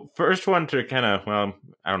 The first one to kind of, well,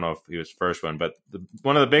 I don't know if he was the first one, but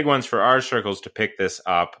one of the big ones for our circles to pick this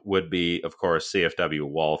up would be, of course, C.F.W.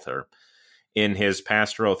 Walther. In his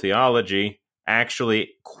Pastoral Theology, actually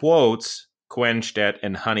quotes Quenstedt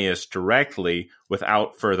and Hunnius directly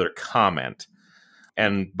without further comment.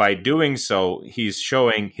 And by doing so, he's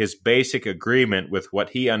showing his basic agreement with what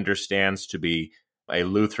he understands to be a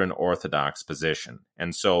Lutheran Orthodox position.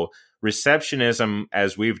 And so receptionism,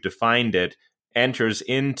 as we've defined it, enters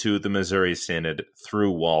into the Missouri Synod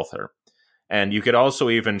through Walther. And you could also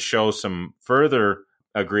even show some further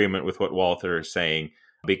agreement with what Walther is saying,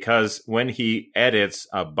 because when he edits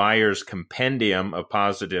Bayer's Compendium of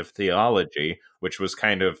Positive Theology, which was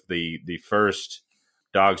kind of the first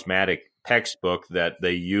dogmatic textbook that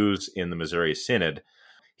they use in the Missouri Synod,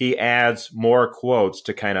 he adds more quotes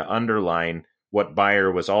to kind of underline what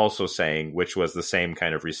Bayer was also saying, which was the same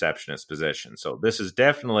kind of receptionist position. So this is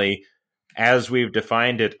definitely, as we've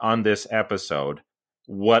defined it on this episode,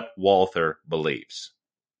 what Walther believes.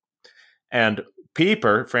 And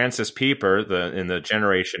Pieper, Francis Pieper, in the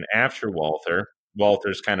generation after Walther,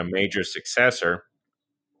 Walther's kind of major successor,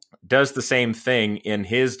 does the same thing in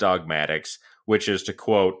his dogmatics, which is to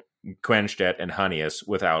quote Quenstedt and Hunnius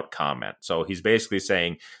without comment. So he's basically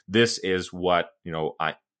saying, this is what,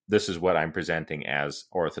 this is what I'm presenting as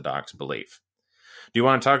Orthodox belief. Do you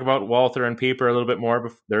want to talk about Walther and Pieper a little bit more?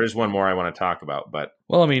 There is one more I want to talk about, but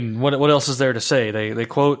well, I mean, what else is there to say? They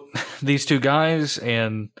quote these two guys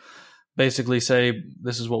and basically say,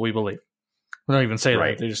 this is what we believe. We don't even say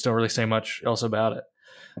right. that. They just don't really say much else about it.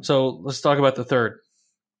 So let's talk about the third.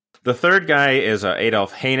 The third guy is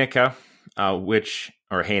Adolf Heinecke,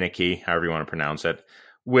 or Heinecke, however you want to pronounce it,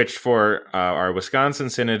 which for our Wisconsin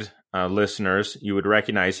Synod listeners, you would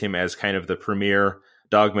recognize him as kind of the premier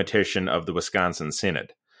dogmatician of the Wisconsin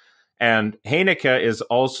Synod. And Heinecke is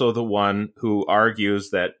also the one who argues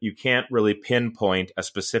that you can't really pinpoint a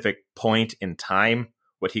specific point in time,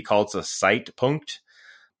 what he calls a Zeitpunkt.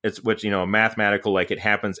 It's which, mathematical, like it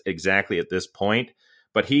happens exactly at this point.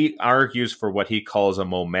 But he argues for what he calls a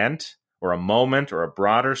moment or a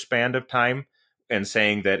broader span of time, and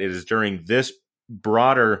saying that it is during this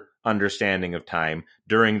broader understanding of time,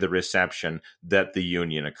 during the reception, that the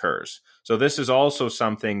union occurs. So this is also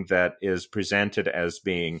something that is presented as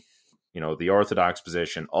being, the Orthodox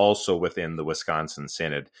position also within the Wisconsin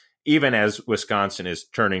Synod, even as Wisconsin is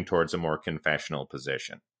turning towards a more confessional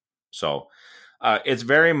position. So it's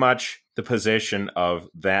very much the position of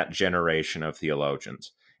that generation of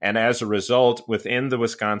theologians. And as a result, within the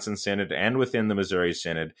Wisconsin Synod and within the Missouri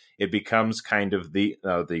Synod, it becomes kind of the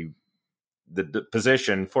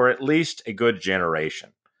position for at least a good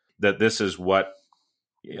generation that this is what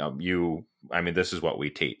this is what we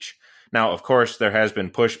teach. Now, of course, there has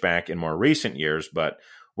been pushback in more recent years, but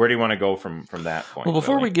where do you want to go from that point? Well,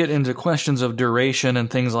 before we get into questions of duration and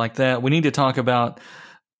things like that, we need to talk about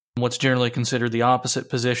what's generally considered the opposite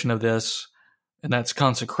position of this, and that's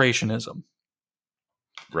consecrationism.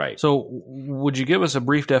 Right. So would you give us a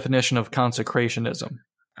brief definition of consecrationism?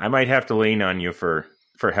 I might have to lean on you for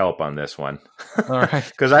for help on this one. All right.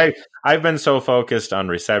 Because I've been so focused on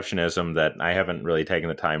receptionism that I haven't really taken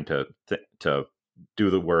the time to do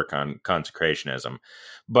the work on consecrationism.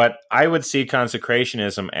 But I would see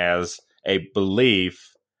consecrationism as a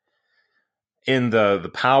belief in the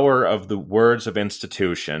power of the words of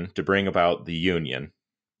institution to bring about the union,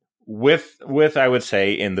 with I would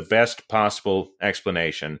say, in the best possible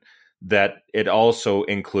explanation, that it also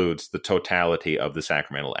includes the totality of the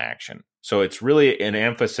sacramental action. So it's really an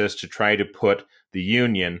emphasis to try to put the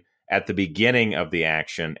union at the beginning of the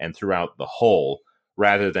action and throughout the whole,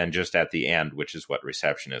 rather than just at the end, which is what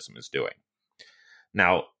receptionism is doing.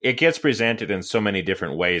 Now, it gets presented in so many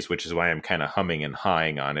different ways, which is why I'm kind of humming and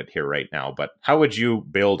hawing on it here right now. But how would you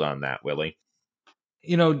build on that, Willie?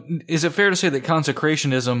 Is it fair to say that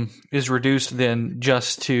consecrationism is reduced then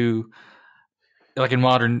just to, like in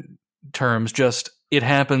modern terms, just it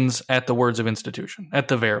happens at the words of institution, at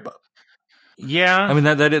the verba? Yeah. I mean,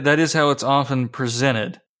 that is how it's often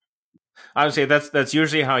presented. I would say that's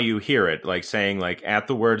usually how you hear it, like saying, like, at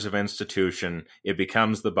the words of institution, it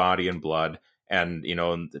becomes the body and blood, and,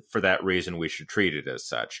 for that reason, we should treat it as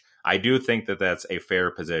such. I do think that that's a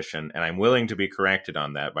fair position, and I'm willing to be corrected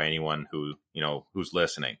on that by anyone who's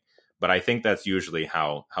listening. But I think that's usually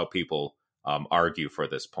how people argue for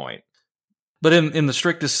this point. But in the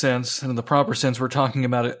strictest sense, and in the proper sense, we're talking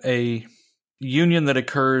about a union that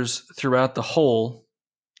occurs throughout the whole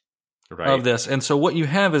of this. And so what you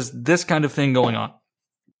have is this kind of thing going on.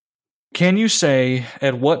 Can you say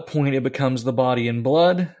at what point it becomes the body and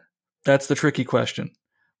blood? That's the tricky question.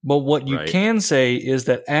 But what you can say is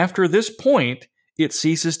that after this point, it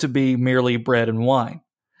ceases to be merely bread and wine.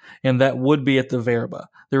 And that would be at the verba.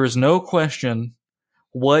 There is no question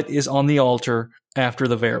what is on the altar after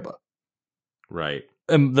the verba. Right.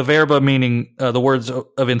 The verba meaning the words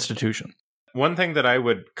of institution. One thing that I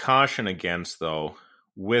would caution against, though,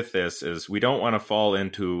 with this is we don't want to fall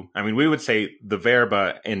into, we would say the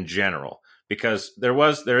verba in general, because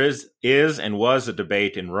there is and was a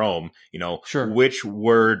debate in Rome, which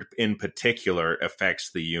word in particular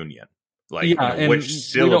affects the union. Like, which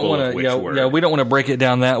syllable of which word. Yeah, we don't want to break it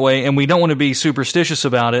down that way, and we don't want to be superstitious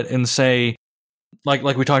about it and say, like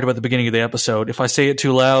we talked about at the beginning of the episode, if I say it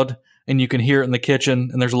too loud and you can hear it in the kitchen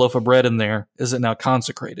and there's a loaf of bread in there, is it now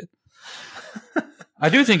consecrated? I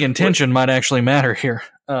do think intention might actually matter here.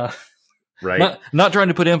 Right. Not trying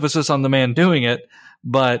to put emphasis on the man doing it,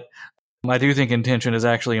 but I do think intention is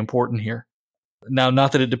actually important here. Now,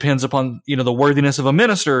 not that it depends upon, the worthiness of a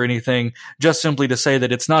minister or anything, just simply to say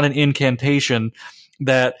that it's not an incantation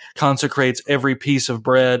that consecrates every piece of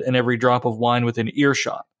bread and every drop of wine within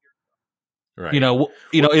earshot. Right.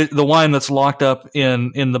 The wine that's locked up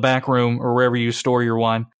in the back room or wherever you store your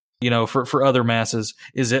wine, for other masses,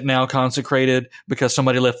 is it now consecrated because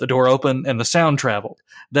somebody left the door open and the sound traveled?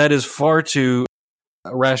 That is far too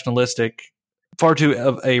of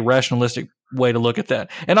a rationalistic way to look at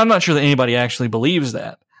that. And I'm not sure that anybody actually believes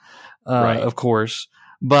that, of course.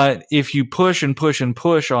 But if you push and push and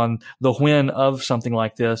push on the when of something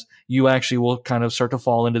like this, you actually will kind of start to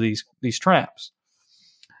fall into these traps.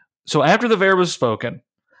 So after the verb was spoken,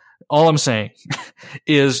 all I'm saying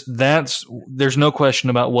is there's no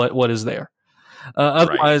question about what is there.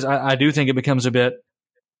 Otherwise, I do think it becomes a bit,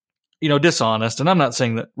 dishonest. And I'm not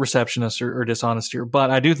saying that receptionists are dishonest here,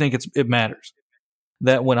 but I do think it matters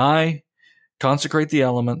that when I consecrate the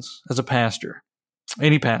elements as a pastor,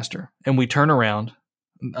 any pastor, and we turn around,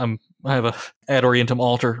 I have a ad orientem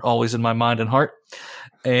altar always in my mind and heart.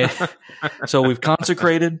 And so we've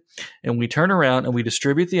consecrated and we turn around and we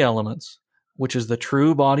distribute the elements, which is the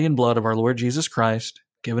true body and blood of our Lord Jesus Christ,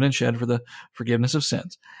 given and shed for the forgiveness of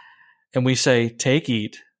sins. And we say, take,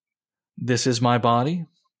 eat, this is my body,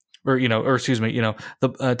 take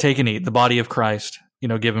and eat, the body of Christ,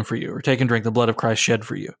 given for you, or take and drink the blood of Christ shed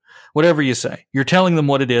for you. Whatever you say, you're telling them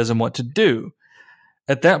what it is and what to do.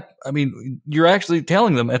 You're actually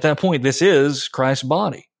telling them at that point, this is Christ's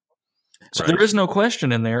body. So there is no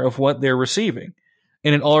question in there of what they're receiving.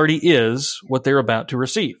 And it already is what they're about to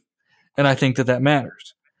receive. And I think that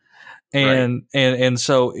matters. And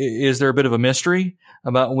so is there a bit of a mystery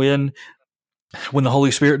about when the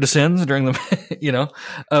Holy Spirit descends during the,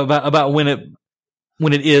 about when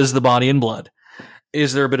it is the body and blood?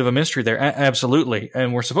 Is there a bit of a mystery there? Absolutely.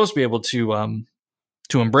 And we're supposed to be able to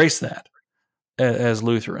embrace that as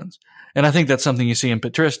Lutherans. And I think that's something you see in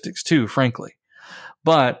patristics too, frankly.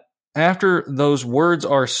 But after those words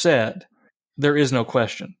are said, there is no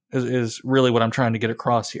question, is really what I'm trying to get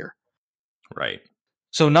across here. Right.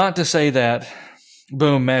 So not to say that,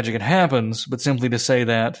 boom, magic, it happens, but simply to say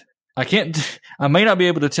that I may not be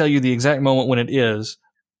able to tell you the exact moment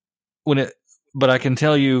when but I can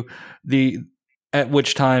tell you at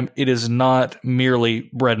which time it is not merely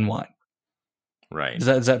bread and wine. Right. Is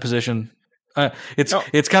that position? No.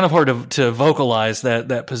 It's kind of hard to vocalize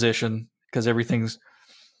that position because everything's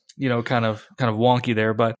kind of wonky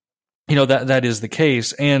there, but that is the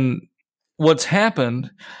case. And what's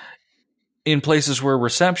happened in places where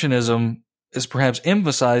receptionism is perhaps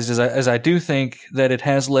emphasized is as I do think that it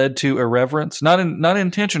has led to irreverence, not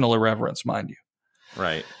intentional irreverence, mind you.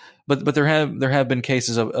 Right. But there have been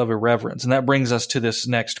cases of irreverence, and that brings us to this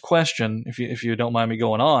next question. If you don't mind me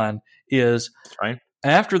going on, is Right.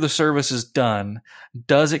 After the service is done,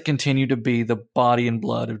 does it continue to be the body and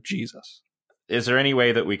blood of Jesus? Is there any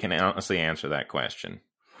way that we can honestly answer that question?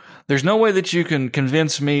 There's no way that you can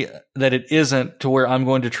convince me that it isn't to where I'm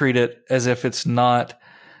going to treat it as if it's not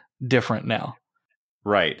different now.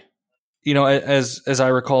 Right. As I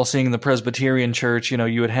recall seeing in the Presbyterian church,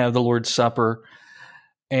 you would have the Lord's Supper,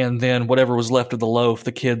 and then whatever was left of the loaf,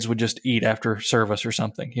 the kids would just eat after service or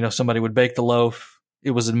something. Somebody would bake the loaf.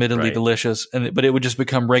 It was admittedly delicious, but it would just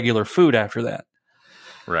become regular food after that.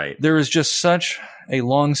 Right. There is just such a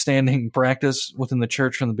long-standing practice within the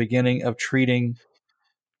church from the beginning of treating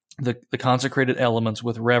the consecrated elements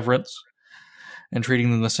with reverence and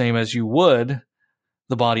treating them the same as you would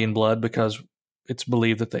the body and blood, because it's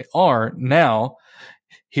believed that they are. Now,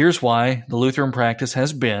 here's why the Lutheran practice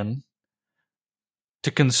has been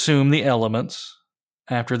to consume the elements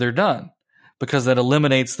after they're done, because that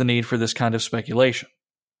eliminates the need for this kind of speculation.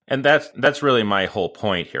 And that's really my whole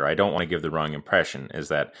point here. I don't want to give the wrong impression, is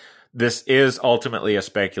that this is ultimately a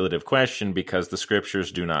speculative question because the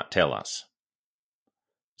scriptures do not tell us.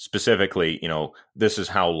 Specifically, this is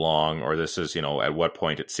how long, or this is, at what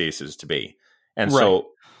point it ceases to be. And so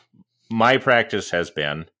my practice has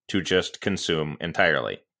been to just consume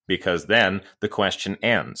entirely, because then the question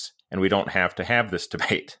ends and we don't have to have this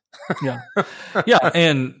debate. Yeah.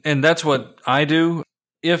 And that's what I do.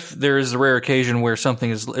 If there is a rare occasion where something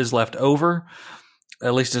is left over,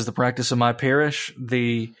 at least as the practice of my parish,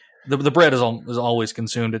 the bread is always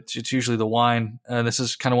consumed. It's usually the wine. This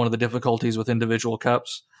is kind of one of the difficulties with individual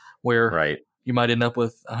cups, where you might end up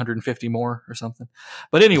with 150 more or something.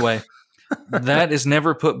 But anyway, that is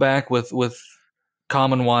never put back with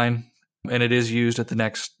common wine, and it is used at the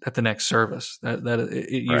next service.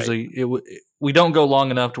 We don't go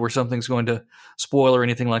long enough to where something's going to spoil or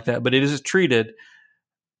anything like that, but it is treated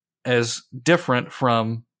as different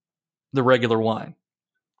from the regular wine.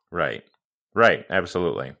 Right,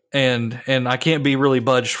 absolutely. And I can't be really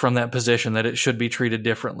budged from that position that it should be treated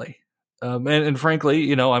differently. And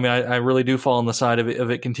frankly, I really do fall on the side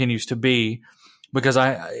of it continues to be, because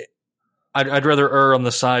I'd rather err on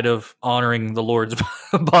the side of honoring the Lord's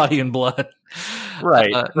body and blood.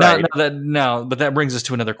 Right. But that brings us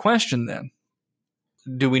to another question then.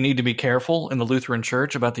 Do we need to be careful in the Lutheran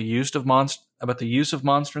Church about the use of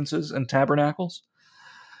monstrances and tabernacles?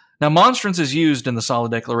 Now, monstrance is used in the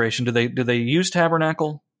Solid Declaration. Do they use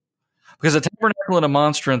tabernacle? Because a tabernacle and a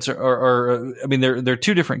monstrance they're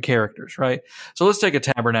two different characters, right? So let's take a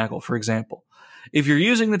tabernacle, for example. If you're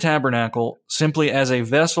using the tabernacle simply as a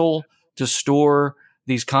vessel to store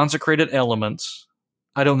these consecrated elements,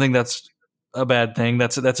 I don't think that's a bad thing.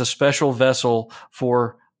 That's a special vessel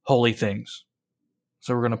for holy things.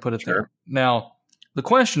 So we're going to put it there. Now, the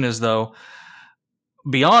question is, though,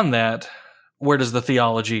 beyond that, where does the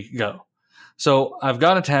theology go? So I've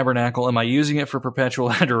got a tabernacle. Am I using it for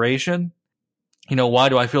perpetual adoration? Why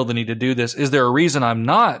do I feel the need to do this? Is there a reason I'm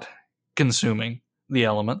not consuming the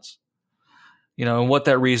elements? And what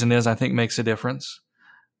that reason is, I think makes a difference.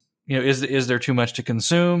 Is there too much to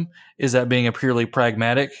consume? Is that being a purely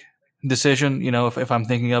pragmatic decision? If I'm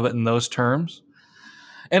thinking of it in those terms.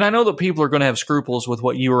 And I know that people are going to have scruples with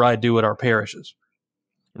what you or I do at our parishes.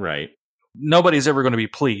 Right. Nobody's ever going to be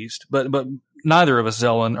pleased, but neither of us,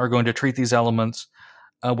 Zelwyn, are going to treat these elements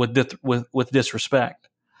with disrespect.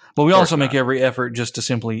 But we also make every effort just to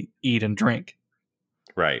simply eat and drink.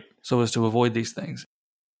 Right. So as to avoid these things.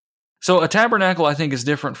 So a tabernacle, I think, is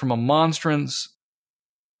different from a monstrance.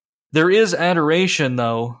 There is adoration,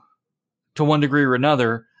 though, to one degree or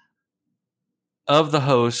another, of the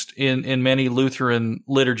host in many Lutheran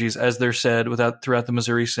liturgies, as they're said throughout the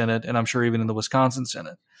Missouri Synod, and I'm sure even in the Wisconsin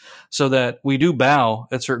Synod, so that we do bow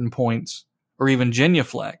at certain points, or even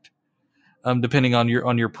genuflect, depending on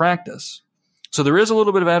your practice. So there is a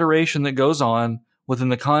little bit of adoration that goes on within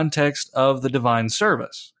the context of the divine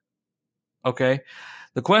service. Okay?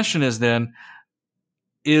 The question is then,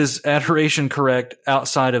 is adoration correct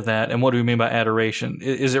outside of that? And what do we mean by adoration?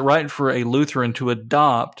 Is it right for a Lutheran to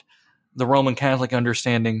adopt the Roman Catholic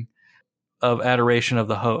understanding of adoration of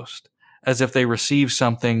the host? as if they receive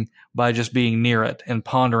something by just being near it and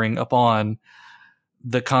pondering upon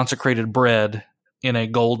the consecrated bread in a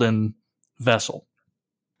golden vessel.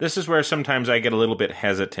 This is where sometimes I get a little bit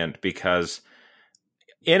hesitant, because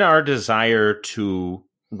in our desire to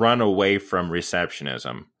run away from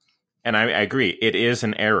receptionism, and I agree, it is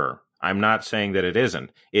an error. I'm not saying that it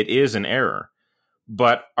isn't. It is an error.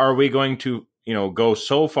 But are we going to, go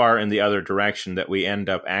so far in the other direction that we end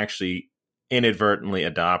up actually inadvertently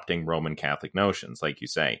adopting Roman Catholic notions, like you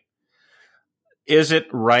say? Is it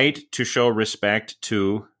right to show respect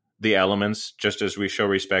to the elements just as we show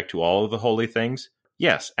respect to all of the holy things?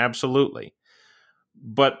 Yes, absolutely.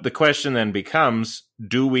 But the question then becomes,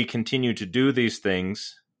 do we continue to do these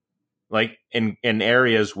things like in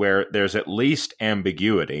areas where there's at least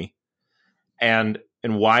ambiguity, and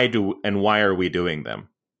why are we doing them?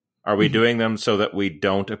 Are we doing them so that we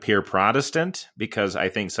don't appear Protestant? Because I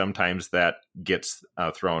think sometimes that gets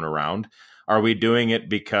thrown around. Are we doing it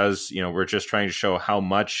because we're just trying to show how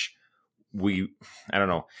much I don't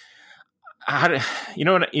know. You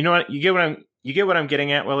know what? You get what I'm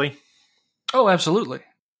getting at, Willie? Oh, absolutely.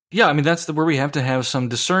 Yeah, I mean, that's where we have to have some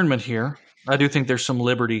discernment here. I do think there's some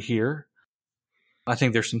liberty here. I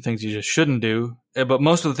think there's some things you just shouldn't do. But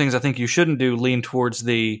most of the things I think you shouldn't do lean towards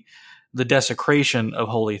the desecration of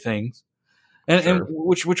holy things. And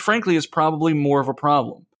which frankly is probably more of a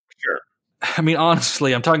problem. Sure. I mean,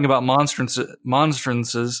 honestly, I'm talking about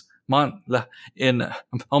monstrances. I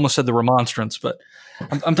almost said the remonstrance, but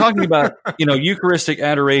I'm talking about, Eucharistic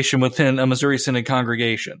adoration within a Missouri Synod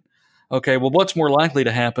congregation. Okay, well, what's more likely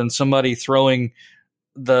to happen? Somebody throwing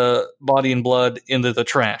the body and blood into the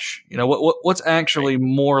trash. What's actually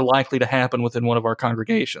more likely to happen within one of our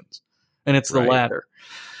congregations? And it's the latter.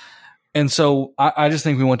 And so I just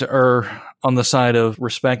think we want to err on the side of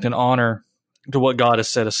respect and honor to what God has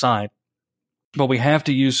set aside. But we have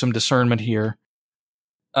to use some discernment here.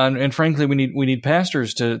 And frankly, we need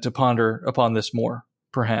pastors to ponder upon this more,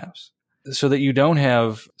 perhaps, so that you don't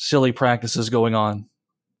have silly practices going on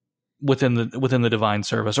within the divine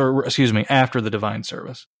service, or excuse me, after the divine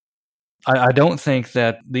service. I don't think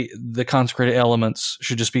that the consecrated elements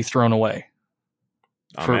should just be thrown away,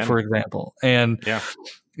 for example, and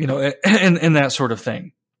and that sort of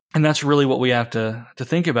thing. And that's really what we have to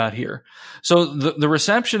think about here. So the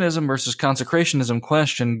receptionism versus consecrationism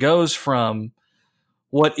question goes from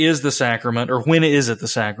what is the sacrament, or when is it the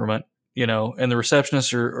sacrament, and the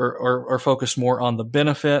receptionists are focused more on the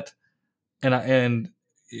benefit, and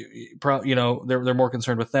they're more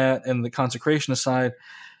concerned with that. And the consecrationist side,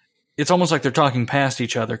 it's almost like they're talking past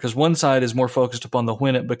each other, because one side is more focused upon the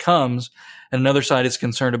when it becomes, and another side is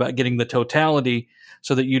concerned about getting the totality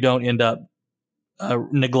so that you don't end up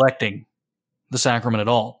neglecting the sacrament at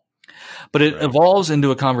all. But it evolves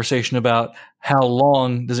into a conversation about how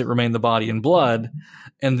long does it remain the body and blood,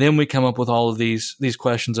 and then we come up with all of these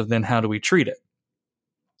questions of then how do we treat it,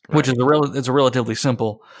 which is it's a relatively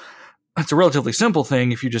simple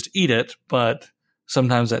thing if you just eat it, but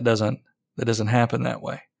sometimes that doesn't happen that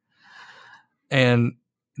way. And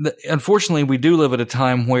unfortunately, we do live at a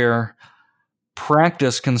time where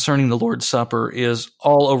practice concerning the Lord's Supper is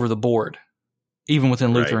all over the board, even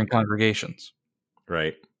within Lutheran congregations.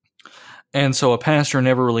 Right. And so a pastor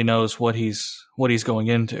never really knows what he's going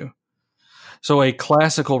into. So a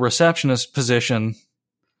classical receptionist position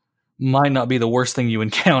might not be the worst thing you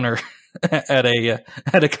encounter at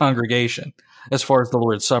a congregation as far as the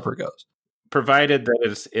Lord's Supper goes, provided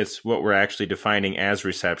that it's what we're actually defining as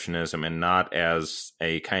receptionism, and not as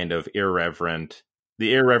a kind of irreverent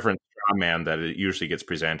straw man that it usually gets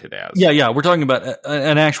presented as. Yeah, we're talking about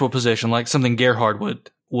an actual position, like something Gerhard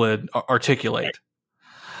would articulate. Right.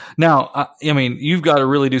 Now, I mean, you've got to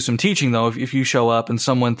really do some teaching, though, if you show up and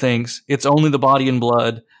someone thinks it's only the body and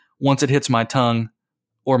blood once it hits my tongue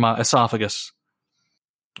or my esophagus.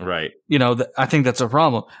 Right. I think that's a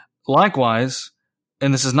problem. Likewise,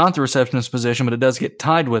 and this is not the receptionist position, but it does get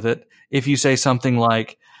tied with it, if you say something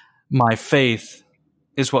like, my faith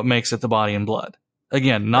is what makes it the body and blood.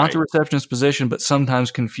 Again, not the receptionist position, but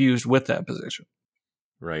sometimes confused with that position.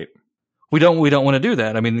 Right. We don't want to do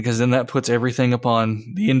that. I mean, because then that puts everything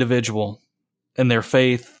upon the individual and their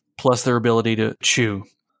faith plus their ability to chew.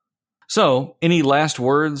 So, any last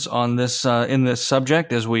words on this in this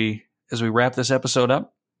subject as we wrap this episode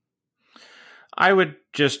up? I would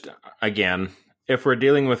just, again, if we're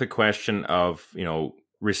dealing with a question of,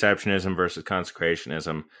 receptionism versus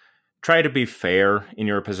consecrationism, try to be fair in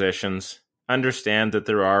your positions. Understand that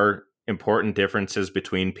there are important differences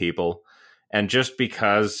between people. And just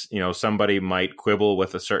because, somebody might quibble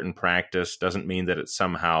with a certain practice doesn't mean that it's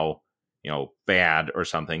somehow bad or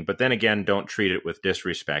something. But then again, don't treat it with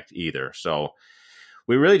disrespect either. So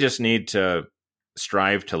we really just need to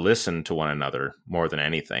strive to listen to one another more than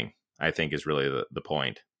anything, I think, is really the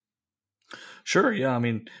point. Sure, yeah. I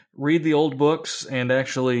mean, read the old books and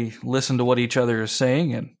actually listen to what each other is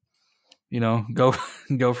saying, and go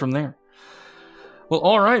go from there. Well,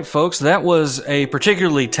 all right, folks, that was a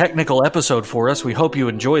particularly technical episode for us. We hope you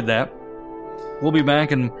enjoyed that. We'll be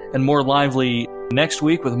back and more lively next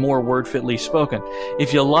week with more Word Fitly Spoken.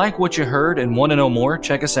 If you like what you heard and want to know more,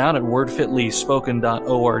 check us out at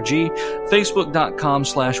wordfitlyspoken.org,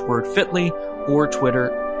 facebook.com/wordfitly, or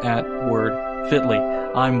Twitter at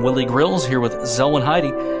wordfitly. I'm Willie Grills here with Zelwyn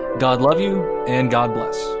Heidi. God love you and God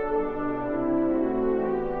bless.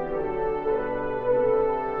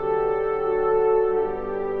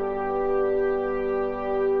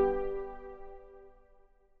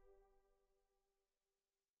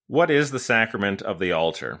 What is the sacrament of the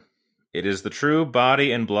altar? It is the true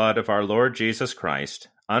body and blood of our Lord Jesus Christ,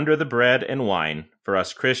 under the bread and wine, for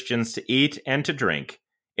us Christians to eat and to drink,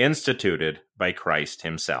 instituted by Christ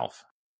himself.